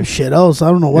sign some shit else. I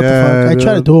don't know what the fuck. I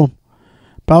try to do them.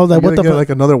 But I was like, what the fuck? Like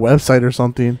another website or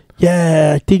something.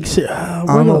 Yeah, I think so. I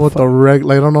don't know what I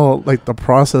don't know, like the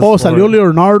process. Oh, salió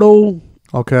Leonardo.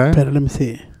 Okay. Pero let me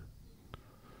see.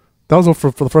 That was for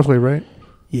the first wave, right?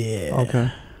 Yeah.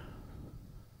 Okay.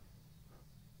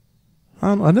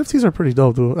 NFTs are pretty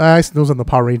dope, dude. I snooze on the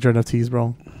Power Ranger NFTs,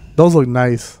 bro. Those look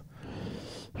nice.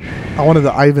 I wanted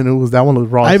the Ivan Ooze. That one was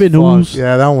raw as fuck.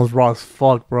 Yeah, that one was raw as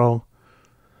fuck, bro.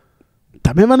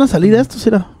 También van a salir estos,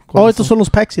 mira. Oh, estos son los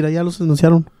packs, mira. Ya los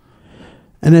anunciaron.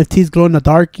 NFTs glow in the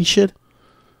dark and shit.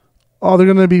 Oh, they're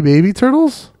gonna be baby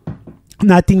turtles?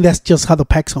 No, I think that's just how the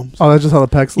packs come. Oh, that's just how the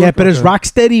packs look? Yeah, but it's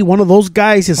Rocksteady. One of those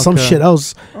guys is some shit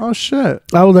else. Oh, shit.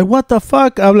 I was like, what the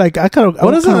fuck? I'm like, I kind of...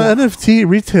 What is an NFT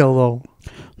retail, though?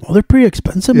 Oh, they're pretty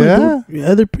expensive, Yeah? man.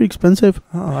 Yeah, they're pretty expensive.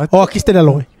 Oh, Aquí está el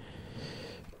güey.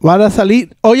 Van a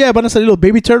salir los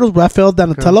Baby Turtles, Raphael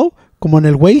Donatello, como en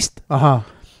el waist. Ajá.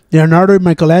 Leonardo y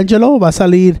Michelangelo. Va a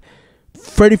salir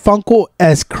Freddy Funko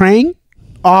as Krang.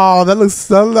 Oh,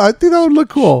 I think that would look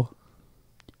cool.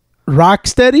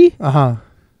 Rocksteady. Uh-huh.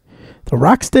 The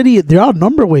Rocksteady, they're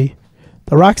outnumbered, way.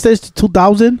 The Rocksteady's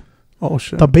 2,000. Oh,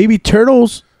 shit. The Baby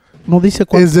Turtles, no dice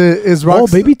cuánto. Is Rocksteady? Oh,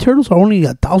 Baby Turtles are only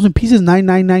 1,000 pieces.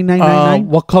 99999.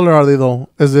 What color are they, though?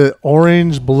 Is it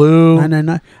orange, blue?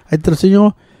 999. Ahí te lo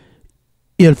enseño.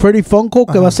 Y el Freddy Funko,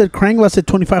 que va a ser Krang, va a ser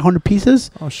 2,500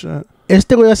 pieces. Oh, shit.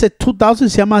 Este güey va a ser 2,000.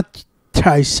 Se llama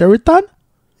Triceraton.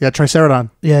 Yeah,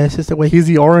 Triceratron. Yeah, es este güey. He's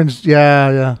the orange.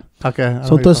 Yeah. Okay.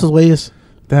 Son todos esos güeyes.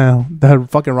 Damn, that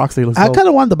fucking Rocksteady looks I dope. kind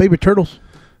of want the Baby Turtles.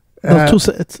 Those two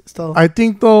sets. Still. I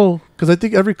think, though, because I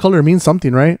think every color means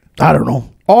something, right? I don't know.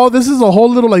 Oh, this is a whole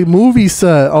little, like, movie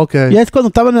set. Okay. Ya es cuando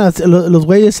estaban los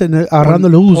güeyes agarrando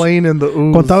el ooze. Playing in the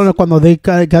ooze. Cuando they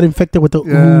got infected with the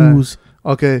ooze.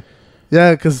 Okay.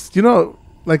 Yeah, because, you know,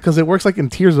 like, because it works, like, in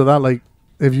tiers of that. Like,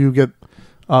 if you get,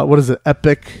 what is it?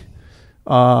 Epic.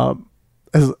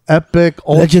 As epic,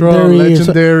 ultra,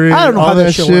 legendary. I don't know how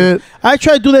that shit works. I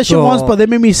tried to do that shit once, but they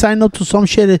made me sign up to some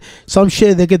shit. Some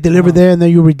shit they get delivered there, and then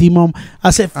you redeem them.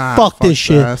 I said, fuck this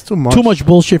shit. That's too much. Too much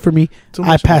bullshit for me.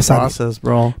 I pass on process,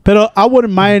 bro. But I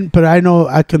wouldn't mind. But I know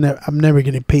I'm never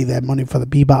gonna pay that money for the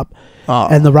Bebop.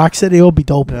 And the Rocksteady, it'll be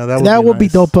dope. Yeah, that would be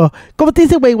dope. Como te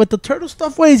dice, way with the turtle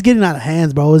stuff, way is getting out of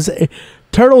hands, bro. It's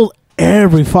turtle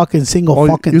every fucking single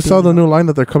fucking. You saw the new line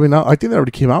that they're coming out. I think they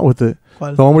already came out with it.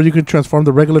 The one where you can transform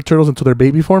the regular turtles into their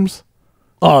baby forms.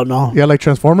 Oh no! Yeah, like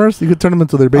Transformers, you could turn them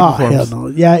into their baby forms. Hell no!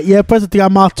 Yeah. Pues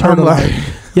I'm all turtle.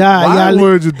 Why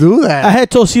would you do that? I had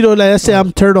Tocito like I said,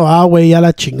 I'm turtle. Way ya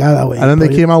la chingada way. And then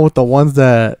they came out with the ones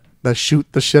that shoot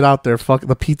the shit out there. Fuck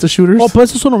the pizza shooters. Oh,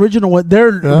 pues esos son original. They're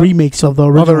remakes of the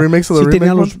original. Oh, the remakes of the remake.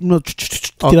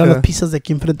 Tirar las pizzas de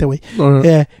aquí enfrente, güey.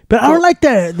 Yeah, but I don't like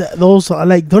those.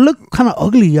 Like they look kind of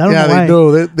ugly. I don't know why. Yeah, they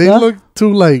do. They look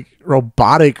too like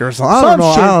robotic or something. I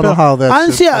don't know how that.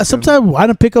 Honestly, sometimes I want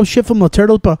to pick up shit from the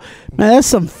turtles, but man, that's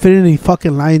some Infinity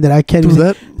fucking line that I can't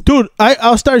even. Dude,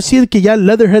 I'll start seeing que ya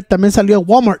Leatherhead también salió a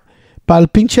Walmart para el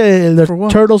pinche the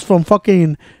turtles from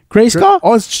fucking Grayskull.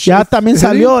 Oh, it's ya también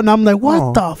salió, and I'm like,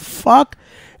 what the fuck?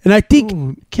 And I think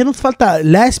 ¿qué nos falta?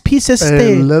 Last piece es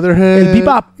el Leatherhead, el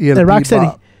Bebop, el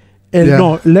Rocksteady.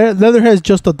 No, Leatherhead is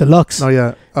just a deluxe. Oh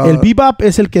yeah. El Bebop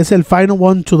es el que es el final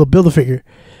one to the Build-A-Figure.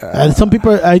 And some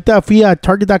people, ahorita fui at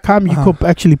Target.com, you could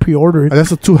actually pre-order it.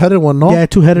 That's a two-headed one, no? Yeah,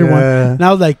 two-headed one. And I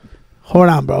was like, hold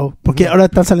on, bro. Porque ahora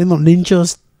están saliendo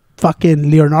ninjas, fucking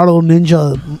Leonardo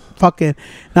Ninja, fucking.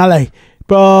 Now like,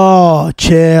 bro,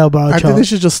 chill, bro. I think they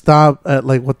should just stop at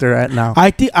like what they're at now.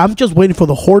 I think I'm just waiting for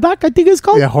the Hordak, I think it's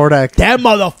called. Yeah, Hordak. That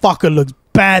motherfucker looks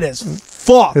bad as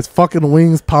fuck. His fucking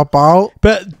wings pop out.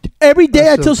 But every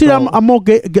day I tell you I'm gonna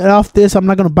get off this. I'm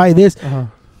not gonna buy this.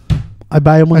 I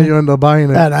buy them. And you end up buying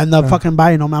it. And I end up fucking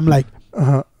buying them. I'm like,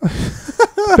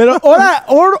 pero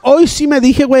hoy sí me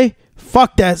dije, güey,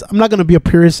 fuck that. I'm not gonna be a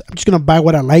purist. I'm just gonna buy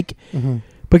what I like.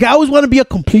 But I always want to be a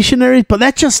completionary, but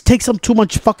that just takes up too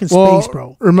much fucking space,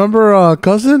 bro. Remember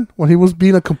Cousin when he was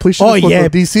being a completionist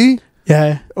with the DC?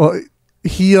 Yeah.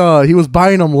 He was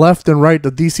buying them left and right,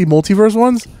 the DC multiverse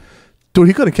ones. Dude,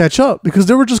 he couldn't catch up because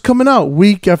they were just coming out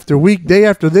week after week, day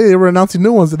after day. They were announcing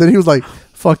new ones, and then he was like,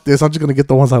 fuck this, I'm just gonna get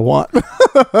the ones I want.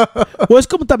 Well, es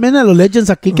como también a los Legends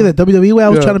aquí que de WWE, güey. I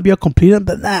was trying to be a completer,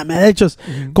 but nah, man, it's just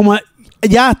como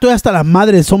ya estoy hasta la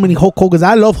madre de so many Hulk Hogans.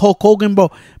 I love Hulk Hogan, bro,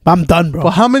 but I'm done, bro.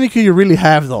 But how many can you really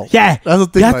have, though? Yeah, that's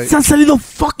the thing. Ya se han salido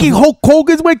fucking Hulk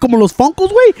Hogans, güey, como los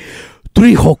Funkos, güey.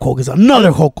 3 Hulk Hogans,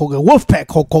 another Hulk Hogan, Wolfpack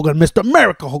Hulk Hogan, Mr.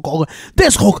 America Hulk Hogan,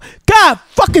 this Hulk. God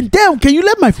fucking damn, can you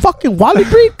let my fucking Wally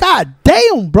breathe? God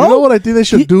damn, bro. You know what I think they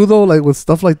should do, though, like with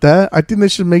stuff like that? I think they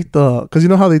should make because you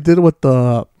know how they did it with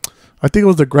I think it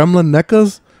was the Gremlin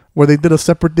NECAs, where they did a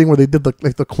separate thing where they did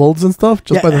the clothes and stuff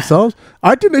just by themselves.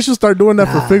 I think they should start doing that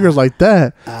for figures like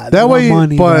that. That way,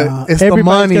 money, but it's everybody's the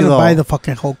money, gonna though. buy the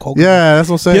fucking Hulk Hogan. Yeah, that's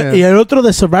what I'm saying. Y el otro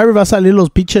de Survivor va a salir los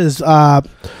pinches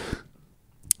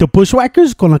the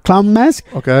Bushwhackers con la clown mask.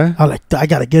 Okay. I'm like, I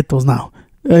gotta get those now.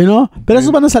 You know? But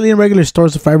esos van a salir in regular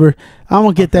stores of Survivor. I'm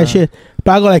gonna get that shit.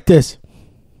 But I go like this.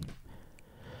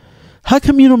 How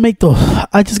come you don't make those?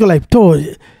 I just go like,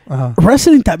 dude,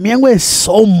 wrestling también, güey, is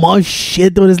so much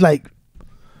shit, dude. It's like,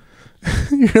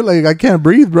 you're like, I can't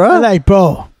breathe, bro. I'm like,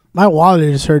 bro, my wallet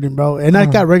is hurting, bro. And I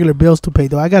got regular bills to pay,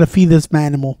 though. I gotta feed this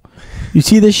animal. You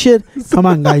see this shit? Come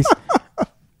on, guys.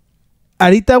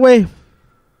 Ahorita, güey,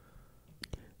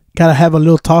 gotta have a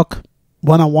little talk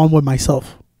one-on-one with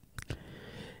myself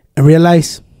and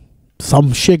realize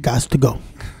some shit got to go.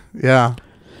 Yeah.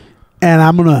 And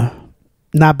I'm gonna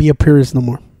not be a purist no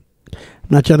more. I'm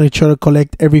not trying to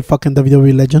collect every fucking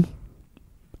WWE legend.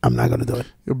 I'm not gonna do it.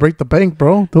 You'll break the bank,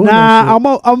 bro. I'm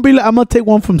gonna take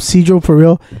one from Cedro for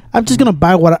real. I'm just gonna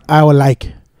buy what I would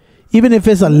like. Even if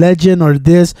it's a legend or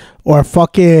this or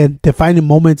fucking defining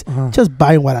moments, just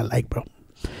buying what I like, bro.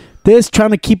 This trying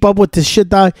to keep up with this shit,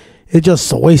 dog, it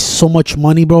just wastes so much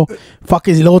money, bro.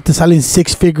 Fucking luego te salen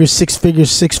 6 figures, 6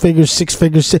 figures, 6 figures, 6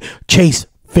 figures, chase,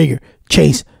 figure,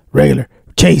 chase, regular,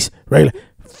 chase, regular.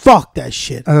 Fuck that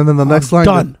shit. And then the next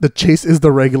line, the chase is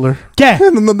the regular. Yeah.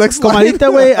 And then the next line. Como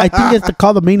ahorita, güey, I think it's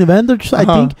called the main event. I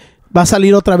think va a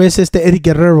salir otra vez Eddie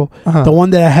Guerrero. The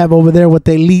one that I have over there with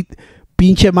the elite.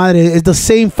 Pinche madre. It's the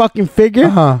same fucking figure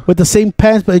with the same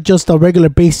pants, but it's just a regular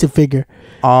basic figure.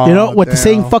 Oh, you know, with the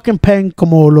same fucking pen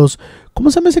como los...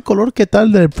 ¿Cómo se llama ese color? ¿Qué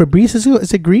tal? De Febreze,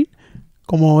 ese green?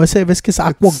 Como ese, ves que es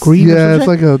aqua green. Yeah, it's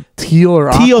like a teal or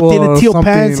aqua or something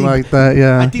pants like that,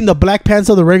 yeah. I think the black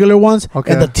pants are the regular ones,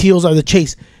 and the teals are the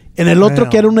chase. And el otro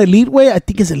que era un elite way, I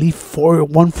think it's elite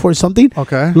 4 something.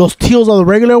 Okay. Los teals are the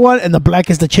regular one, and the black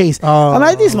is the chase. And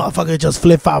like these motherfuckers just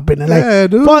flip flopping. And like,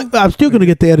 dude. Fuck, I'm still gonna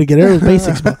get the Eddie Guerrero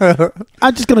basics, but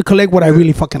I'm just gonna collect what I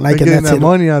really fucking like. They're getting that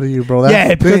money out of you, bro.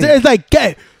 That's because it's like,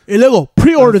 okay, y luego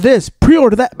pre-order this,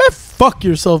 pre-order that. Man, fuck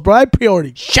yourself, bro. I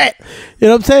pre-ordered shit. You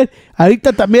know what I'm saying?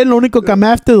 Ahorita también lo único que I'm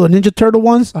after the Ninja Turtle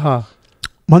ones.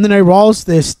 Monday Night Raws,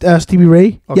 there's Stevie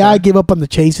Ray. Okay. Yeah, I gave up on the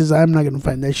chases. I'm not gonna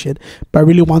find that shit, but I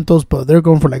really want those. But they're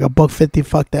going for like $150.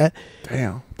 Fuck that.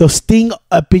 Damn. The Sting,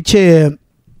 pinche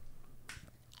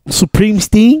Supreme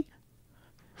Sting.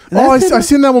 I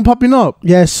seen that one popping up.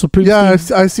 Yes, Supreme. Yeah,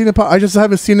 Sting. I seen it. I just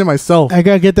haven't seen it myself. I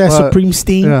gotta get that Supreme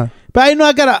Sting. Yeah. But I know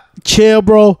I gotta chill,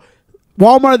 bro.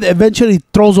 Walmart eventually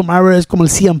throws them out. It's como el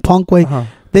CM Punk way.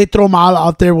 They throw them all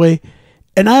out their way.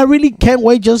 And I really can't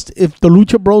wait, just if the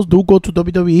Lucha Bros do go to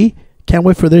WWE, can't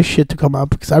wait for their shit to come out,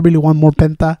 because I really want more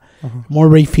Penta, more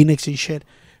Rey Fenix and shit.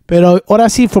 But ahora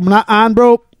sí, from now on,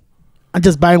 bro, I'm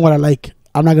just buying what I like.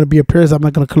 I'm not going to be a purist. I'm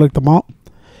not going to collect them all.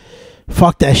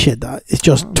 Fuck that shit, dog. It's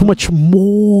just too much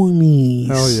money.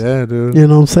 Hell yeah, dude. You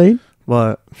know what I'm saying?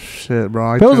 But, shit,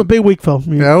 bro. It was a big week, Phil.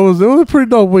 Yeah, it was a pretty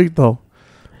dope week, though.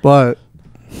 But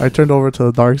I turned over to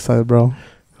the dark side, bro.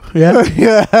 Yeah?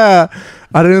 Yeah.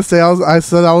 I said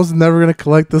I was never gonna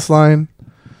collect this line,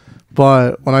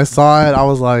 but when I saw it, I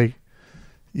was like,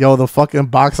 "Yo, the fucking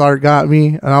box art got me,"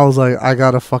 and I was like, "I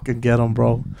gotta fucking get them,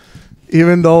 bro."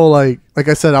 Even though, like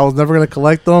I said, I was never gonna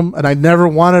collect them, and I never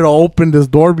wanted to open this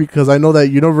door because I know that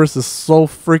universe is so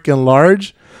freaking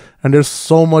large, and there's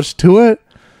so much to it.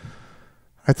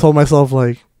 I told myself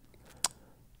like,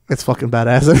 it's fucking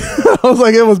badass. I was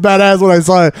like, it was badass when I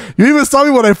saw it. You even saw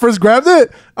me when I first grabbed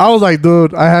it. I was like,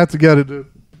 dude, I had to get it, dude.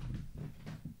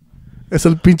 It's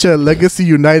a pinche Legacy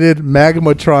United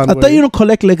Magmatron. I thought you don't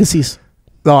collect legacies.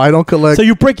 No, I don't collect. So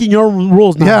you're breaking your own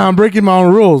rules now. Yeah, I'm breaking my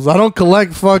own rules. I don't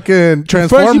collect fucking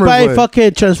Transformers. First you buy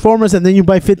fucking Transformers, and then you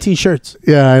buy 15 shirts.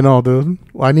 Yeah, I know, dude.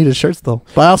 Well, I needed shirts, though.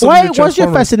 But I also what's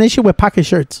your fascination with pocket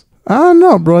shirts? I don't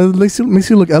know, bro. It makes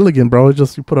you look elegant, bro. It's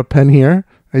just you put a pen here,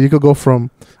 and you could go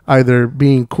from either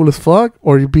being cool as fuck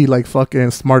or you be like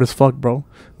fucking smart as fuck, bro,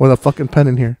 with a fucking pen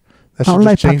in here. That I don't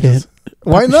like changes.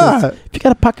 Why not? Shirts. If you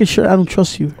got a pocket shirt, I don't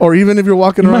trust you. Or even if you're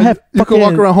walking around, you could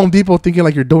walk around Home Depot thinking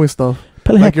like you're doing stuff.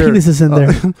 Probably like have penises in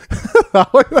there.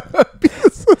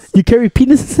 You carry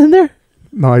penises in there?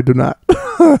 No, I do not.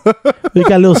 You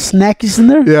got little snackies in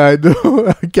there? Yeah, I do.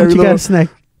 I carry what you got a snack?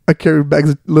 I carry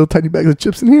little tiny bags of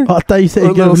chips in here. Oh, I thought you said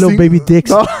you got little baby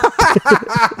dicks.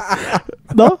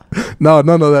 No? No?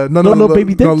 None of that. No little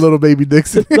baby dicks? No little baby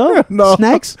dicks in here. No?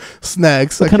 Snacks?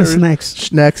 Snacks. What kind of snacks?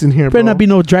 Snacks in here, bro. Better not be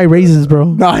no dry raisins, bro.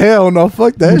 No, hell no.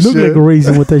 Fuck that shit. You look like a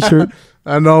raisin with that shirt.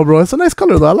 I know, bro. It's a nice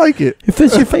color, though. I like it. It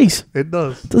fits your face. It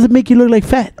does. Does it make you look like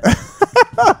fat?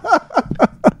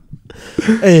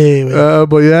 Anyway.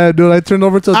 But yeah, dude, I turned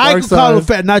over to the dark side. I call him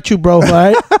fat, not you, bro. All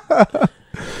right?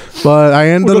 But I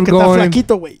ended up going.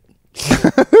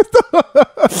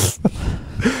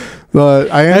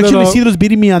 But I ended actually, up Cedro's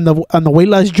beating me on the weight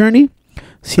loss journey.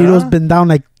 Cedro's been down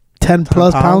like 10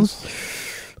 plus pounds.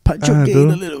 Pancho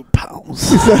gained a little pounds.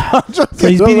 So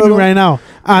he's beating me right now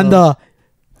on the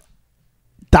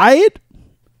diet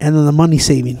and then the money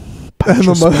saving.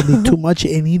 Pancho spending too much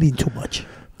and eating too much.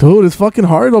 Dude, it's fucking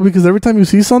hard though, because every time you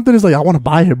see something, it's like, I want to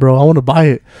buy it, bro. I want to buy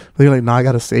it. But you're like, nah, I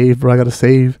gotta save, bro. I gotta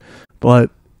save.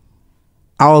 But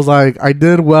I was like, I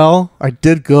did well. I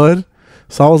did good.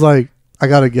 So I was like, I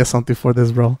gotta get something for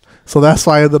this, bro. So that's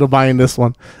why I ended up buying this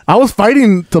one. I was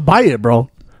fighting to buy it, bro.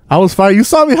 I was fighting. You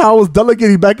saw me how I was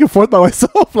delegating back and forth by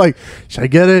myself. Like, should I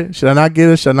get it? Should I not get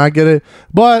it? Should I not get it?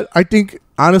 But I think,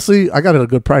 honestly, I got it at a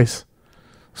good price.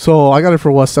 So I got it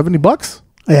for what, $70?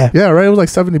 Yeah. Yeah, right. It was like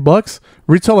 $70.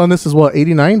 Retail on this is what,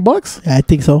 $89? Yeah, I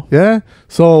think so. Yeah.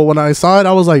 So when I saw it,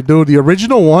 I was like, dude, the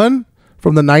original one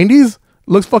from the 90s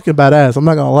looks fucking badass. I'm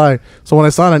not gonna lie. So when I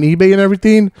saw it on eBay and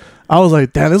everything, I was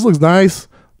like, damn, this looks nice.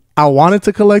 I wanted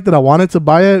to collect it. I wanted to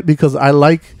buy it because I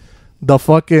like the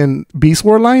fucking Beast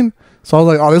War line. So I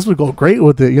was like, oh, this would go great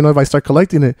with it, you know, if I start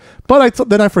collecting it. But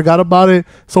then I forgot about it.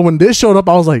 So when this showed up,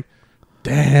 I was like,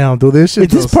 damn, dude, this shit.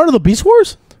 Is this part of the Beast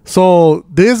Wars? So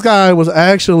this guy was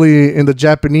actually in the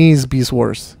Japanese Beast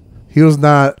Wars. He was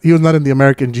not in the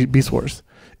American Beast Wars.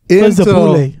 It's a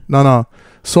bootleg. No.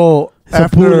 So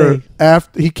after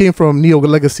he came from Neo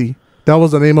Legacy. That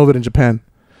was the name of it in Japan.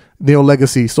 Neo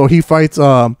Legacy. So he fights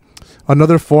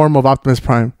another form of Optimus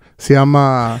Prime. Se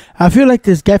llama... I feel like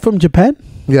this guy from Japan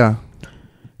Yeah.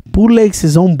 bootlegs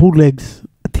his own bootlegs.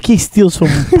 I think he steals from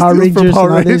Power Rangers and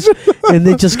all this, and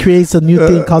then just creates a new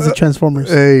thing called the Transformers.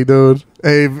 Hey, dude.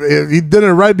 Hey, he did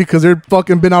it right because they're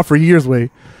fucking been out for years, way.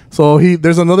 So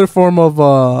there's another form of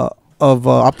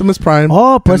Optimus Prime.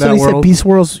 Oh, personally said Beast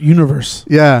Wars universe.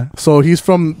 Yeah. So he's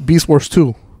from Beast Wars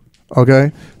 2.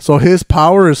 Okay. So his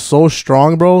power is so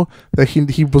strong, bro, that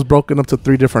he was broken up to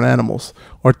 3 different animals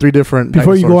or 3 different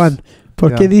Before dinosaurs. you go on,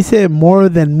 ¿por qué dice more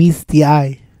than meets the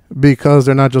eye? Because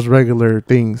they're not just regular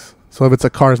things. So if it's a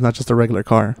car, it's not just a regular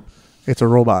car. It's a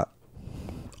robot.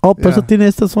 Oh, por eso tiene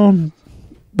estas son.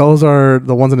 Those are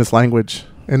the ones in its language,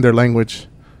 in their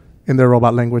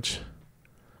robot language.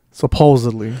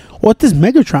 Supposedly. What is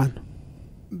Megatron?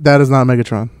 That is not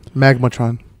Megatron.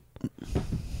 Magmatron.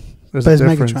 There's a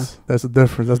difference. Megatron. There's a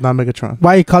difference. That's not Megatron.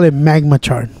 Why you call it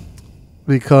Magmatron?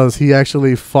 Because he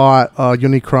actually fought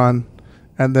Unicron,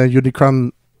 and then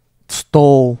Unicron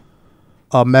stole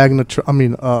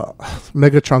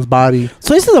Megatron's body.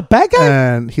 So this is a bad guy?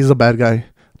 And he's a bad guy.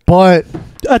 But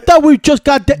I thought we just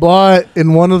got that. But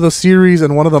in one of the series,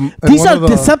 and one of the these are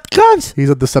Decepticons? He's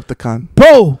a Decepticon.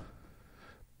 Bro.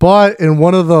 But in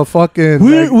one of the fucking...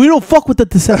 We don't fuck with the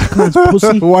Decepticons,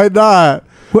 pussy. Why not?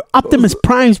 We're Optimus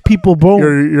Prime's people, bro.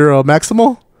 You're a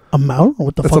Maximal? I don't know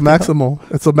what the fuck. It's a Maximal.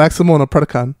 It's a Maximal and a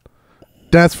Predacon.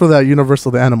 That's for that universe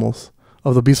of the animals.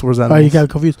 Of the Beast Wars animals. Oh, you got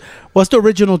confused. What's the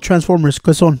original Transformers?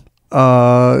 ¿Qué son?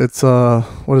 It's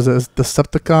what is it? It's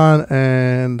Decepticon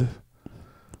and...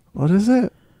 What is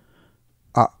it?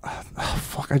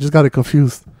 Fuck, I just got it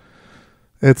confused.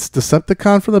 It's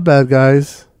Decepticon for the bad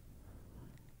guys.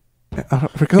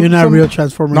 You're not a real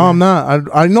Transformer. No, I'm not.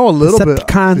 I know a little bit.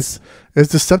 Decepticons.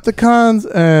 It's Decepticons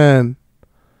and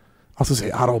I was gonna say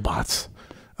Autobots.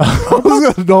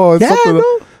 No, it's something.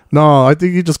 No, I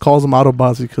think he just calls them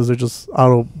Autobots because they're just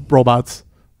auto robots.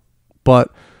 But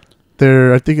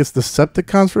I think it's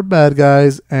Decepticons for bad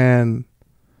guys and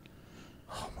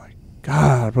oh my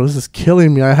god, bro, this is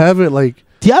killing me. I have it like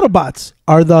the Autobots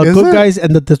are the good guys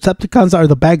and the Decepticons are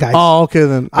the bad guys. Oh, okay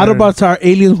then. Autobots are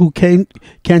aliens who can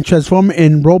transform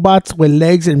in robots with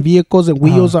legs and vehicles and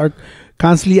wheels are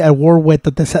constantly at war with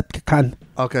the Decepticon.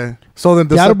 Okay. So then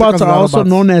the Autobots are also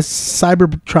known as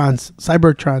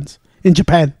Cybertrons in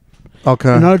Japan.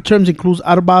 Okay. In other terms includes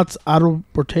Autobots,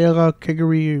 Autobortera,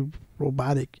 Kegari,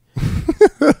 Robotic.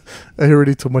 I hear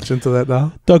already too much into that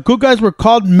now. The good guys were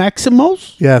called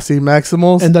Maximals. Yeah, see,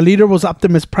 Maximals. And the leader was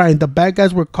Optimus Prime. The bad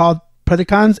guys were called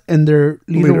Predacons, and their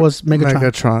leader was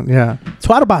Megatron. Yeah. So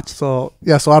Autobots. So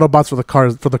Autobots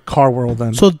for the car world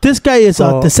then. So this guy is a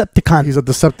Decepticon. He's a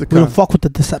Decepticon. We don't fuck with the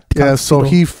Decepticons. Yeah, so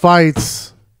he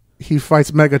fights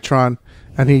Megatron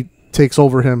and he takes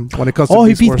over him when it comes to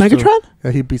Beast Wars. He beats Megatron? 2.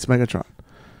 Yeah, he beats Megatron.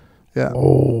 Yeah.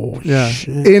 Oh, yeah.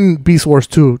 Shit. In Beast Wars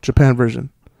 2, Japan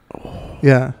version.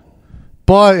 Yeah.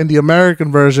 But in the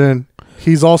American version,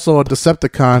 he's also a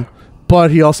Decepticon,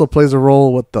 but he also plays a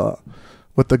role with the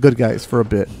good guys for a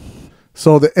bit.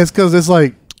 So it's because it's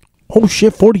like... Oh,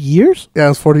 shit, 40 years? Yeah,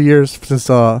 it's 40 years since...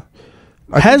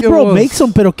 Hasbro makes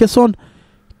them, pero ¿qué son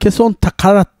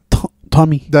Takara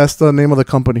Tomy? That's the name of the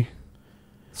company.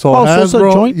 So Hasbro, so it's a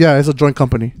joint? Yeah, it's a joint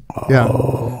company. Oh. Yeah.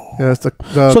 Yeah, it's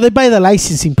so they buy the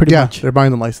licensing pretty much. Yeah, they're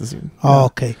buying the licensing. Oh,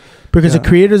 okay. Because the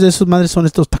creators de esos madres son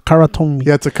estos Takara Tomy.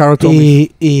 Yeah, Takara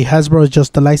Tomy. Y Hasbro is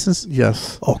just the license?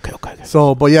 Yes. Okay.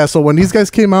 So when these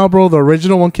guys came out, bro, the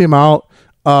original one came out,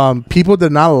 people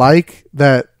did not like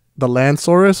that the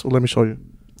Lansaurus. Well, let me show you.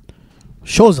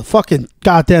 Show us a fucking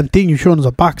goddamn thing. You're showing us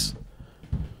a box.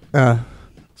 Yeah.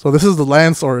 So this is the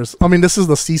Lansaurus. I mean, this is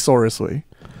the Seasaurus way.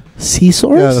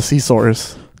 Seasaurus? Yeah, the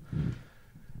Seasaurus.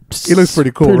 It looks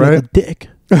pretty cool, right? Like a dick.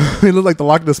 It looks like the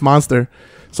Loch Ness Monster.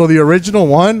 So the original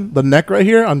one, the neck right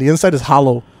here on the inside is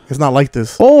hollow. It's not like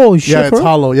this. Oh shit! Yeah, it's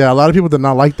hollow. Yeah, a lot of people did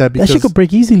not like that because that shit could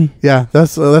break easily. Yeah,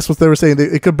 that's what they were saying.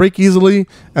 It could break easily,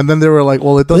 and then they were like,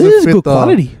 "Well, it doesn't fit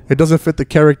quality. It doesn't fit the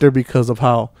character because of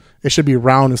how it should be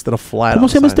round instead of flat." ¿Cómo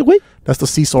se llama este güey? That's the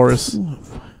Seasaurus.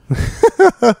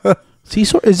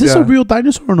 Seasaur? Is this a real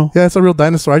dinosaur or no? Yeah, it's a real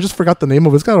dinosaur. I just forgot the name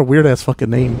of it. It's got a weird ass fucking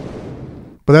name,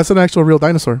 but that's an actual real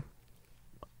dinosaur.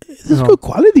 This is good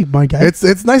quality, my guy.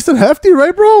 It's nice and hefty,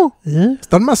 right, bro? Yeah. It's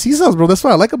done macizas, bro. That's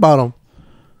what I like about them.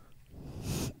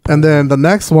 And then the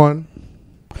next one.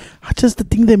 I just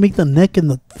think they make the neck and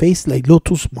the face like a little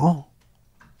too small.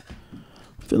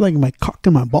 I feel like my cock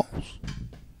and my balls.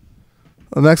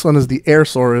 The next one is the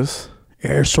Airsaurus.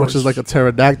 Airsaurus. Which is like a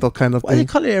pterodactyl kind of thing. Why do you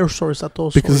call it Airsaurus a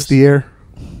todos? Because it's the air.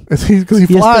 Because he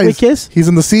flies. He's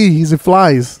in the sea. He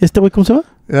flies. ¿Este güey cómo se llama?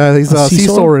 Yeah, he's a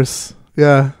Seasaurus.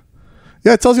 Yeah.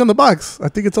 Yeah, it tells you on the box. I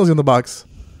think it tells you on the box.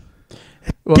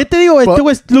 ¿Qué te digo? Este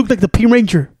güey look like the Pink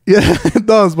Ranger. Yeah, it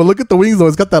does. But look at the wings, though.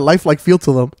 It's got that lifelike feel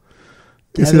to them.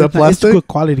 You see that plastic? It's good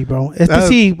quality, bro.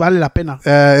 Sí vale la pena.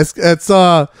 It's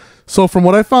so from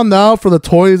what I found out for the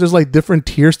toys, there's like different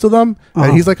tiers to them.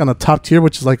 And he's like on the top tier,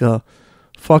 which is like a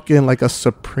fucking like a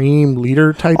supreme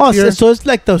leader type tier. So it's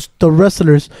like the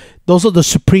wrestlers. Those are the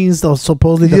supremes, those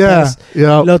supposedly the best.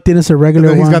 Yeah. Luego tienes a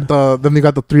regular one. Then he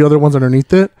got the 3 other ones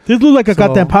underneath it. This looks like a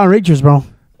goddamn Power Rangers, bro.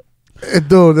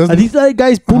 Dude, are these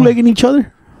guys bootlegging each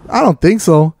other? I don't think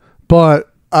so.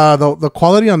 But the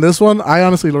quality on this one, I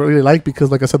honestly really like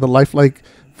because, like I said, the lifelike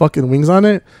fucking wings on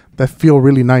it that feel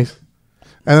really nice.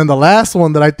 And then the last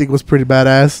one that I think was pretty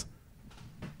badass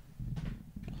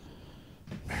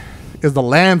is the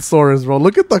Landsaurus, bro.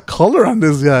 Look at the color on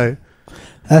this guy.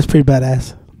 That's pretty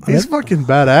badass. He's fucking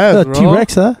badass, bro.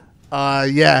 T-Rex, huh?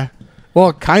 Yeah.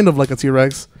 Well, kind of like a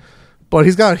T-Rex. But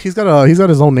he's got his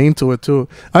own name to it too.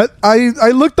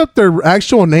 I looked up their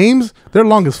actual names. They're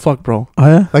long as fuck, bro. Oh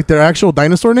yeah? Like their actual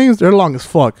dinosaur names, they're long as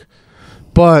fuck.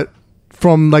 But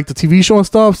from like the TV show and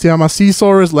stuff, se llama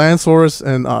Seasaurus, Landsaurus,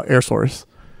 and Airsaurus.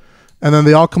 And then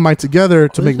they all combine together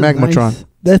to make Magmatron. Nice.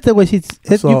 That's the way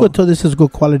you could tell this is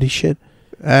good quality shit.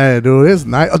 Hey, dude, it's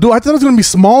nice. Dude, I thought it was gonna be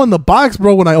small in the box,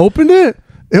 bro. When I opened it,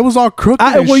 it was all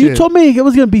crooked. You told me it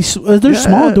was gonna be. They're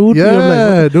small, dude.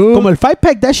 Yeah, dude. Como el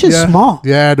 5-pack, that shit's small.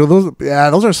 Yeah, dude.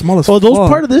 Those are small as fuck. Oh, those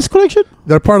part of this collection?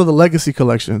 They're part of the Legacy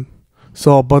collection.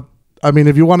 So, but I mean,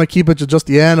 if you want to keep it to just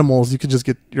the animals, you could just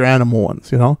get your animal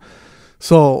ones, you know.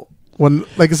 So when,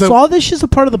 like I said, so all this shit's a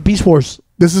part of the Beast Wars.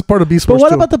 This is part of Beast Wars. But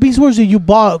what about the Beast Wars that you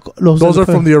bought? Those are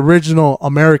from the original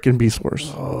American Beast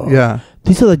Wars. Oh. Yeah,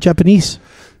 these are the Japanese.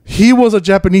 He was a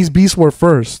Japanese Beast War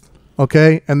first,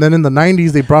 okay, and then in the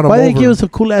 90s they brought him over. Why they give us the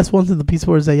cool ass ones in the Beast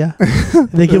Wars? Yeah,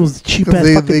 they give us cheap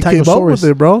ass fucking they came up with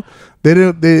it, bro. They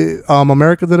didn't.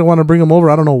 America didn't want to bring him over.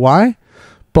 I don't know why,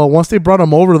 but once they brought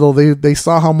him over, though, they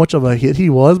saw how much of a hit he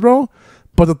was, bro.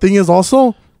 But the thing is,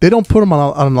 also, they don't put him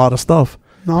on a lot of stuff.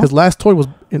 No? His last toy was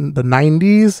in the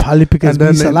 90s. Probably because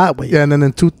it's a lot. Yeah, and then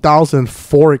in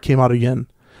 2004 it came out again.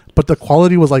 But the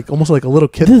quality was like almost like a little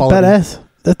kid quality. This is badass.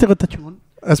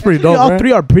 That's pretty dope, all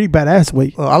three are pretty badass,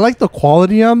 wait. I like the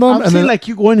quality on them. I'm saying like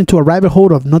you going into a rabbit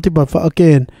hole of nothing but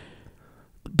fucking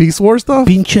Beast War stuff?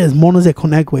 Pinches monos de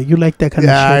connect, way. You like that kind of shit.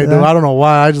 Yeah, I do. I don't know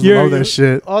why. I just love that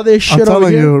shit. All this shit I'm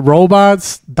telling you,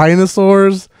 robots,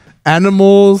 dinosaurs,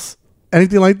 animals,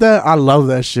 anything like that, I love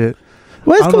that shit.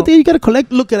 Well, it's cool. You gotta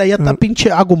collect. Look at that. Pinche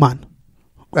Aguman.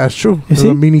 That's true. It's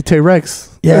a mini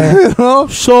T-Rex. Yeah. You know?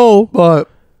 So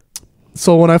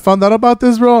when I found out about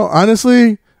this, bro,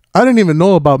 honestly, I didn't even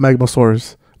know about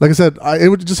Magmasaurus. Like I said, it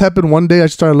would just happen one day. I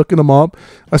started looking them up.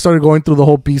 I started going through the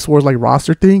whole Beast Wars like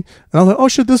roster thing, and I was like, "Oh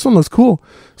shit, this one looks cool."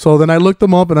 So then I looked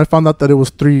them up, and I found out that it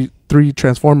was three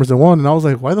Transformers in one, and I was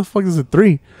like, "Why the fuck is it 3?"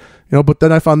 You know. But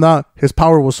then I found out his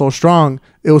power was so strong,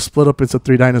 it was split up into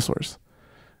 3 dinosaurs.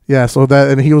 Yeah. So that,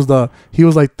 and he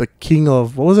was like the king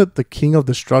of, what was it? The king of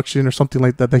destruction or something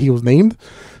like that he was named.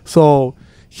 So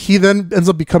he then ends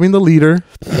up becoming the leader,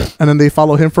 and then they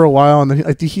follow him for a while, and then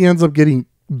I think he ends up getting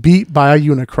beat by a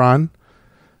Unicron.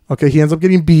 Okay, he ends up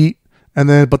getting beat,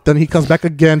 but then he comes back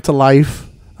again to life.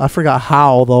 I forgot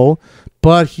how though,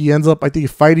 but he ends up, I think,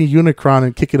 fighting Unicron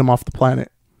and kicking him off the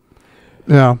planet.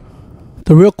 Yeah.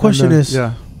 The real question is,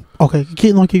 okay,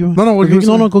 keep going.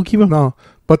 Go keep him. No,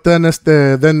 but then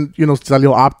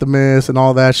salió Optimus and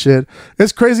all that shit.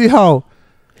 It's crazy how.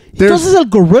 Entonces el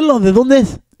gorilla, ¿de dónde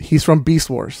es? He's from Beast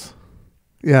Wars.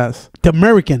 Yes. The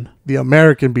American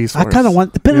Beast Wars. I kind of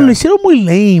want, pero lo hicieron muy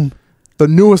lame. The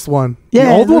newest one. Yeah.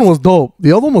 The old one was dope.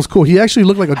 The old one was cool. He actually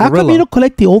looked like a gorilla. How come you don't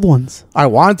collect the old ones? I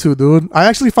want to, dude. I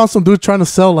actually found some dude trying to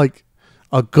sell like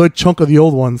a good chunk of the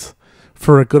old ones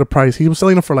for a good price. He was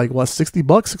selling them for like what, $60,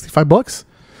 $65?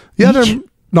 Yeah,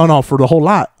 no, for the whole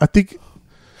lot. I think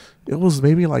it was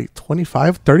maybe like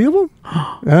 25, 30 of them.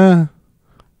 Yeah.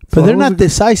 But So they're it was not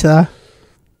this size, huh?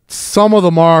 Some of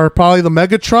them are probably the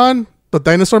Megatron, the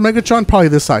dinosaur Megatron, probably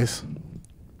this size.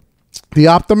 The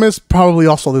Optimus, probably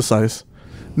also this size.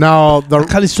 Now the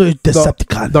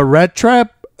Decepticon. the Red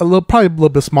Trap, probably a little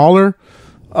bit smaller.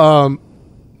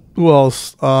 Who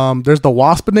else? There's the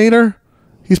Waspinator.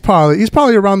 He's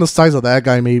probably around the size of that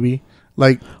guy, maybe.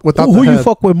 Like without who the you head.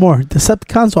 fuck with more,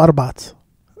 Decepticons or Autobots?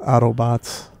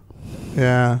 Autobots.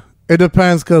 Yeah, it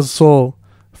depends. Cause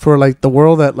for like the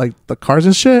world that like the cars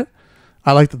and shit,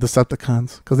 I like the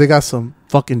Decepticons because they got some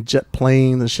fucking jet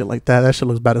planes and shit like that. That shit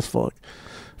looks bad as fuck.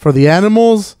 For the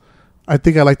animals, I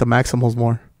think I like the Maximals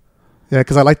more. Yeah,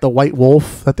 because I like the white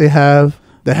wolf that they have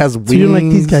that has wings. So you don't like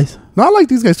these guys? No, I like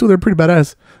these guys too. They're pretty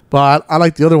badass. But I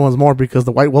like the other ones more because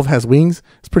the white wolf has wings.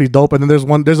 It's pretty dope. And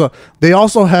then they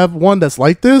also have one that's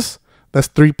like this. That's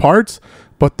 3 parts.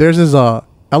 But theirs is a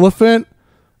elephant,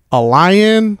 a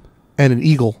lion, and an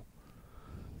eagle.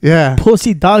 Yeah.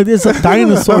 Pussy dog, this is a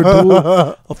dinosaur, dude.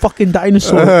 A fucking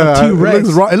dinosaur. A T-Rex.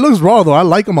 It looks raw though. I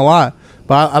like them a lot.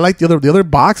 But I like the other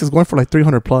box is going for like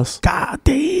 300 plus. God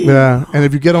damn. Yeah. And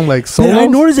if you get them like solos. I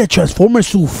noticed that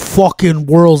Transformers to fucking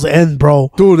World's End,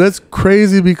 bro. Dude, that's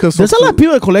crazy because there's a lot of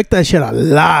people that collect that shit a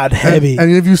lot heavy.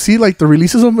 And if you see like the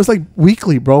releases of them, it's like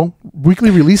weekly, bro.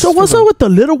 Weekly releases. So what's up with the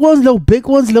little ones, little big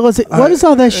ones, what is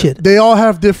all that shit? They all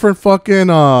have different fucking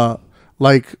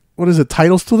like what is it,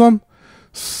 titles to them.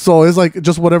 So it's like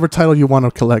just whatever title you want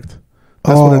to collect.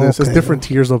 That's what it is. Okay. It's different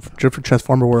tiers of different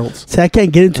Transformer worlds. See, I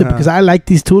can't get into it because I like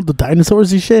these two, the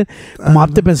dinosaurs and shit.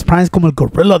 Optimus Prime's como el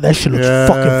gorilla. That shit looks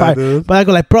fucking fire. Dude. But I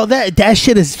go like, bro, that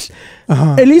shit is...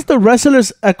 At least the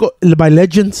wrestlers, my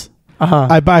Legends,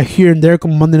 I buy here and there,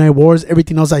 como Monday Night Wars.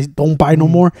 Everything else I don't buy no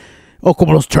more. Oh,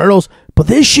 como los Turtles. But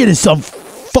this shit is some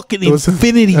fucking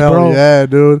infinity, bro. Yeah,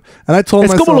 dude. And I told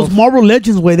myself... It's como los Marvel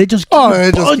Legends way. They just keep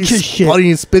a bunch of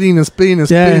shit. Spitting and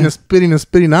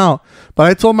spitting out. But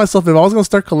I told myself if I was going to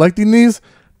start collecting these,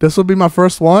 this would be my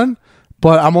first one.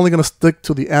 But I'm only going to stick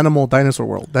to the animal dinosaur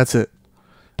world. That's it.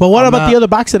 But what about the other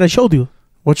box that I showed you?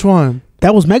 Which one?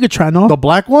 That was Megatron, no? The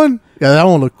black one? Yeah, that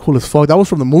one looked cool as fuck. That was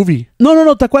from the movie.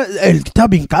 No. ¿Te acuerdas? Está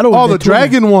bien caro. Oh, the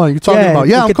dragon one you're talking about.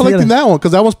 Yeah, I'm collecting that one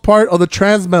because that was part of the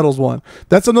Transmetals one.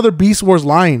 That's another Beast Wars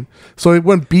line. So it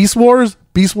went Beast Wars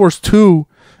 2,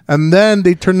 and then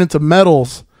they turned into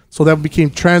Metals. So that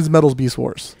became Transmetals Beast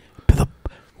Wars.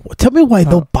 Tell me why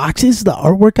the boxes, the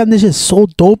artwork on this is so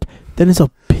dope. Then it's a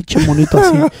pinche monito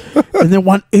así. And they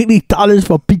want $80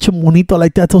 for a pinche monito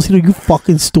like that. So you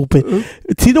fucking stupid.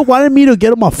 Tito wanted me to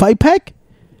get him a 5-pack.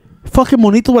 Fucking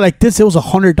monito were like this. It was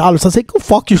 $100. I said, go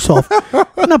fuck yourself.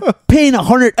 I'm not paying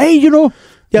 $100. Hey, you know.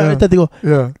 Yeah. The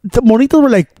monitos were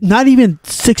like not even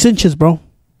 6 inches, bro.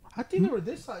 I think they were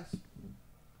this size.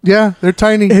 Yeah, they're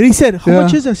tiny. And he said, how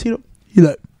much is that? He's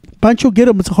like, Pancho, get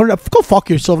him. It's $100. Go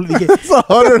fuck yourself. It's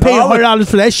 $100. Pay $100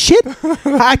 for that shit.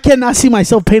 I cannot see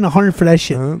myself paying $100 for that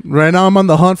shit. Right now, I'm on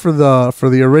the hunt for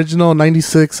the original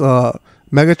 '96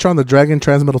 Megatron, the Dragon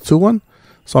Transmetal 2 one.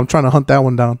 So I'm trying to hunt that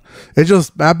one down.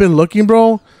 I've been looking,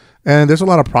 bro, and there's a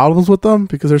lot of problems with them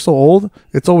because they're so old.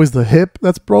 It's always the hip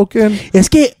that's broken. It's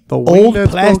the old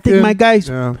plastic, broken. My guys.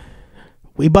 Yeah.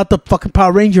 We bought the fucking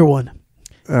Power Ranger one.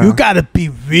 Yeah. You gotta be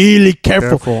really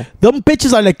careful. Them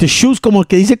bitches are like the shoes, como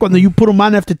que dice cuando you put them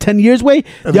on after 10 years, way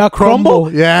they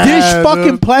crumble. Yeah, this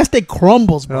fucking plastic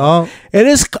crumbles, bro.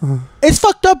 It's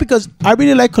fucked up because I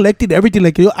really like collecting everything.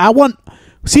 Like I want.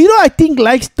 Ciro, I think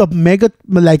likes the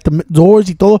like the doors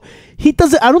y todo. He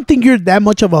doesn't. I don't think you're that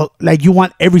much of a like you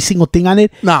want every single thing on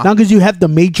it. Nah. Not because you have the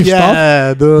major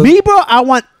stuff. Dude. Me, bro, I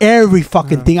want every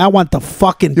fucking thing. I want the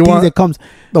fucking thing that comes.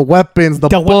 The weapons, the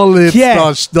bullets,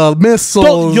 the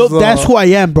missiles. That's who I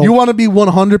am, bro. You want to be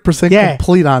 100%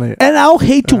 complete on it. And I'll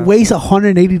hate to waste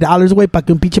 $180 away para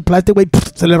que un pinche plastic way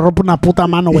se le rompe una puta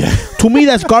mano way. To me,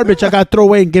 that's garbage. I gotta throw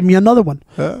away and give me another one.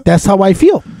 That's how I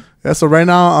feel. Yeah, so right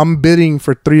now I'm bidding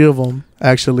for 3 of them.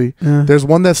 Actually, there's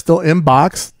one that's still in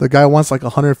box. The guy wants like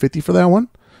 $150 for that one.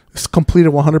 It's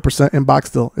completed 100% in box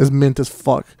still. It's mint as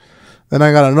fuck. Then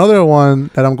I got another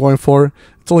one that I'm going for.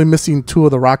 It's only missing 2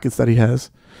 of the rockets that he has.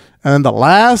 And then the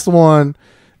last one,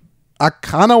 I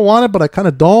kind of want it, but I kind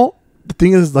of don't. The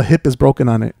thing is, the hip is broken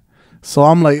on it. So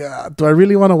I'm like, do I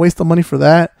really want to waste the money for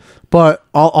that? But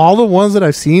all the ones that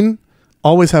I've seen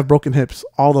always have broken hips.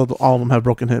 All of them have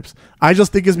broken hips. I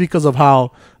just think it's because of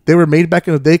how they were made back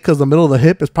in the day, because the middle of the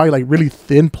hip is probably like really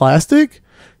thin plastic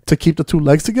to keep the 2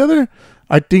 legs together.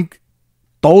 I think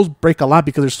those break a lot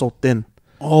because they're so thin.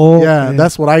 Oh, yeah. Okay.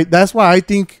 That's why I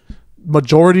think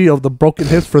majority of the broken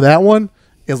hips for that one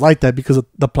is like that, because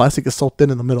the plastic is so thin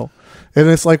in the middle. And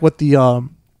it's like with the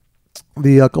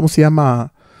 ¿cómo se llama?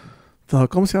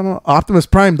 ¿cómo se llama? Optimus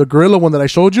Prime, the gorilla one that I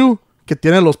showed you, que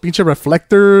tiene los pinche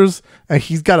reflectors, and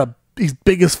he's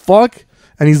big as fuck,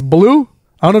 and he's blue.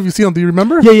 I don't know if you see him. Do you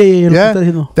remember?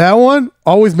 Yeah. That one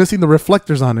always missing the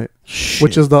reflectors on it,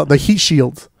 which is the heat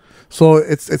shields. So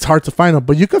it's hard to find them,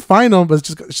 but you could find them, but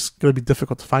it's just gonna be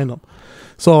difficult to find them.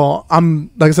 So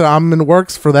like I said, I'm in the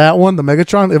works for that one, the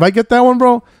Megatron. If I get that one,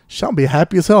 bro, I'll be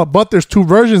happy as hell. But there's 2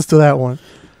 versions to that one.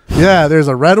 Yeah, there's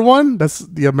a red one, that's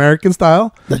the American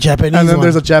style, the Japanese, and then one.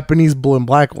 there's a Japanese blue and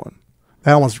black one.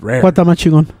 That one's rare. What much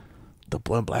you going? The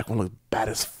blue and black one looks bad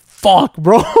as fuck,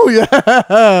 bro.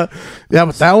 Yeah,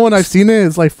 but that one I've seen it.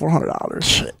 It's like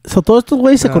 $400. So todos estos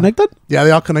güeyes se conectan? Yeah,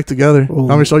 they all connect together. Oh.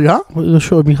 Want me to show you how? Well,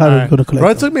 show me how they're gonna connect. Bro,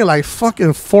 it took me like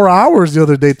fucking 4 hours the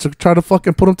other day to try to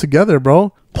fucking put them together,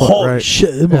 bro. Holy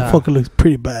shit, this motherfucker looks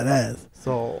pretty badass.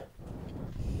 So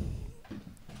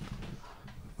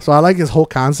I like his whole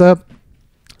concept.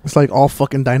 It's like all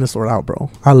fucking dinosaur out, bro.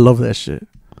 I love that shit.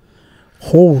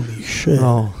 Holy shit.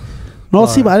 Oh. No,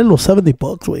 see, vale los $70,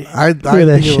 güey. I think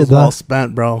it was well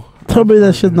spent, bro. Tell me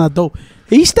that shit's not dope.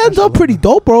 He stands up pretty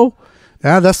dope, bro.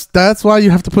 Yeah, that's why you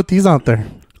have to put these out there.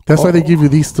 That's why they give you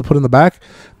these to put in the back.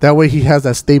 That way he has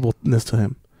that stableness to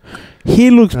him. He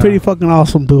looks pretty fucking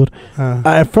awesome, dude.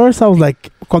 At first, I was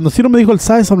like, cuando Ciro me dijo el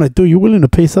size, I'm like, dude, you're willing to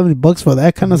pay $70 for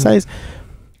that kind of size?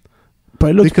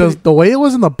 But it looks because the way it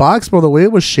was in the box, bro, the way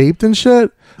it was shaped and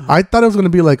shit, I thought it was gonna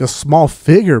be like a small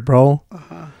figure, bro.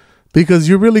 Because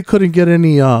you really couldn't get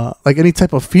any any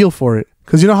type of feel for it.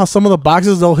 Because you know how some of the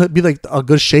boxes they'll be like a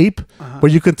good shape,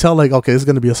 where you could tell like, okay, this is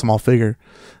gonna be a small figure.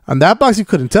 On that box, you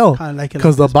couldn't tell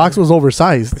because the box was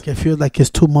oversized. Like, I feel like it's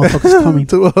 2 motherfuckers coming.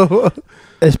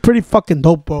 It's pretty fucking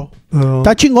dope, bro.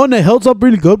 That chingón, it holds up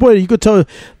really good, boy. You could tell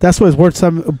that's why it's worth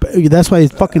some. That's why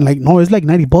it's fucking like, no, it's like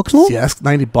 $90, no? Yeah, it's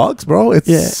 $90, bro. It's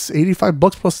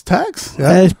 $85 plus tax.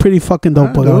 Yeah, it's pretty fucking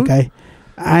dope, okay?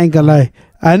 I ain't gonna lie.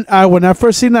 And when I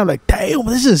first seen it, I'm like, damn,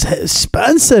 this is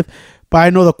expensive. But I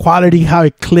know the quality, how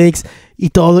it clicks. Y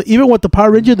todo. Even with the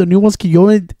Power Ranger, the new ones,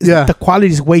 the quality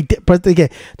is way different. The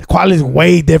quality is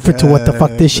way different to what the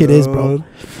fuck this shit is, bro.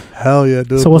 Hell yeah,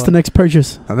 dude. So what's the next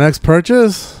purchase? The next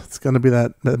purchase, it's gonna be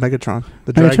that Megatron,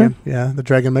 the dragon. Yeah, the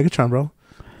dragon Megatron, bro.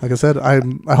 Like I said, I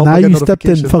hope now I get you stepped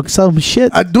in fuck some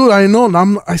shit. Dude, I know.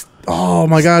 Oh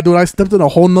my god, dude, I stepped in a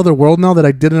whole nother world now that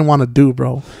I didn't want to do,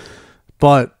 bro.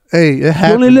 But hey, it happens.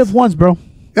 You only live once, bro.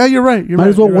 Yeah, you're right. Might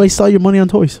as well waste all your money on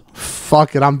toys.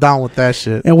 Fuck it, I'm down with that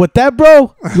shit. And with that,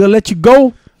 bro, we'll let you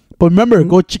go. But remember,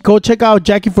 go check out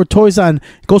Jackie for Toys on.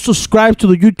 Go subscribe to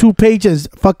the YouTube page as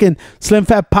fucking Slim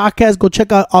Fat Podcast. Go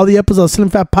check out all the episodes of Slim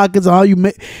Fat Podcast on all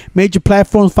you major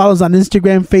platforms. Follow us on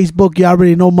Instagram, Facebook. You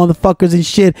already know, motherfuckers and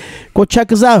shit. Go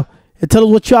check us out and tell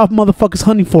us what y'all motherfuckers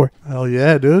hunting for. Hell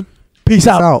yeah, dude. Peace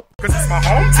out. Cause it's my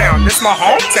hometown, this my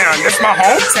hometown, this my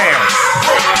hometown.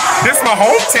 This my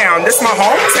hometown, this my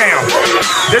hometown.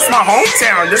 This my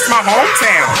hometown, this my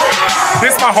hometown.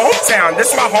 This my hometown,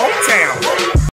 this my hometown.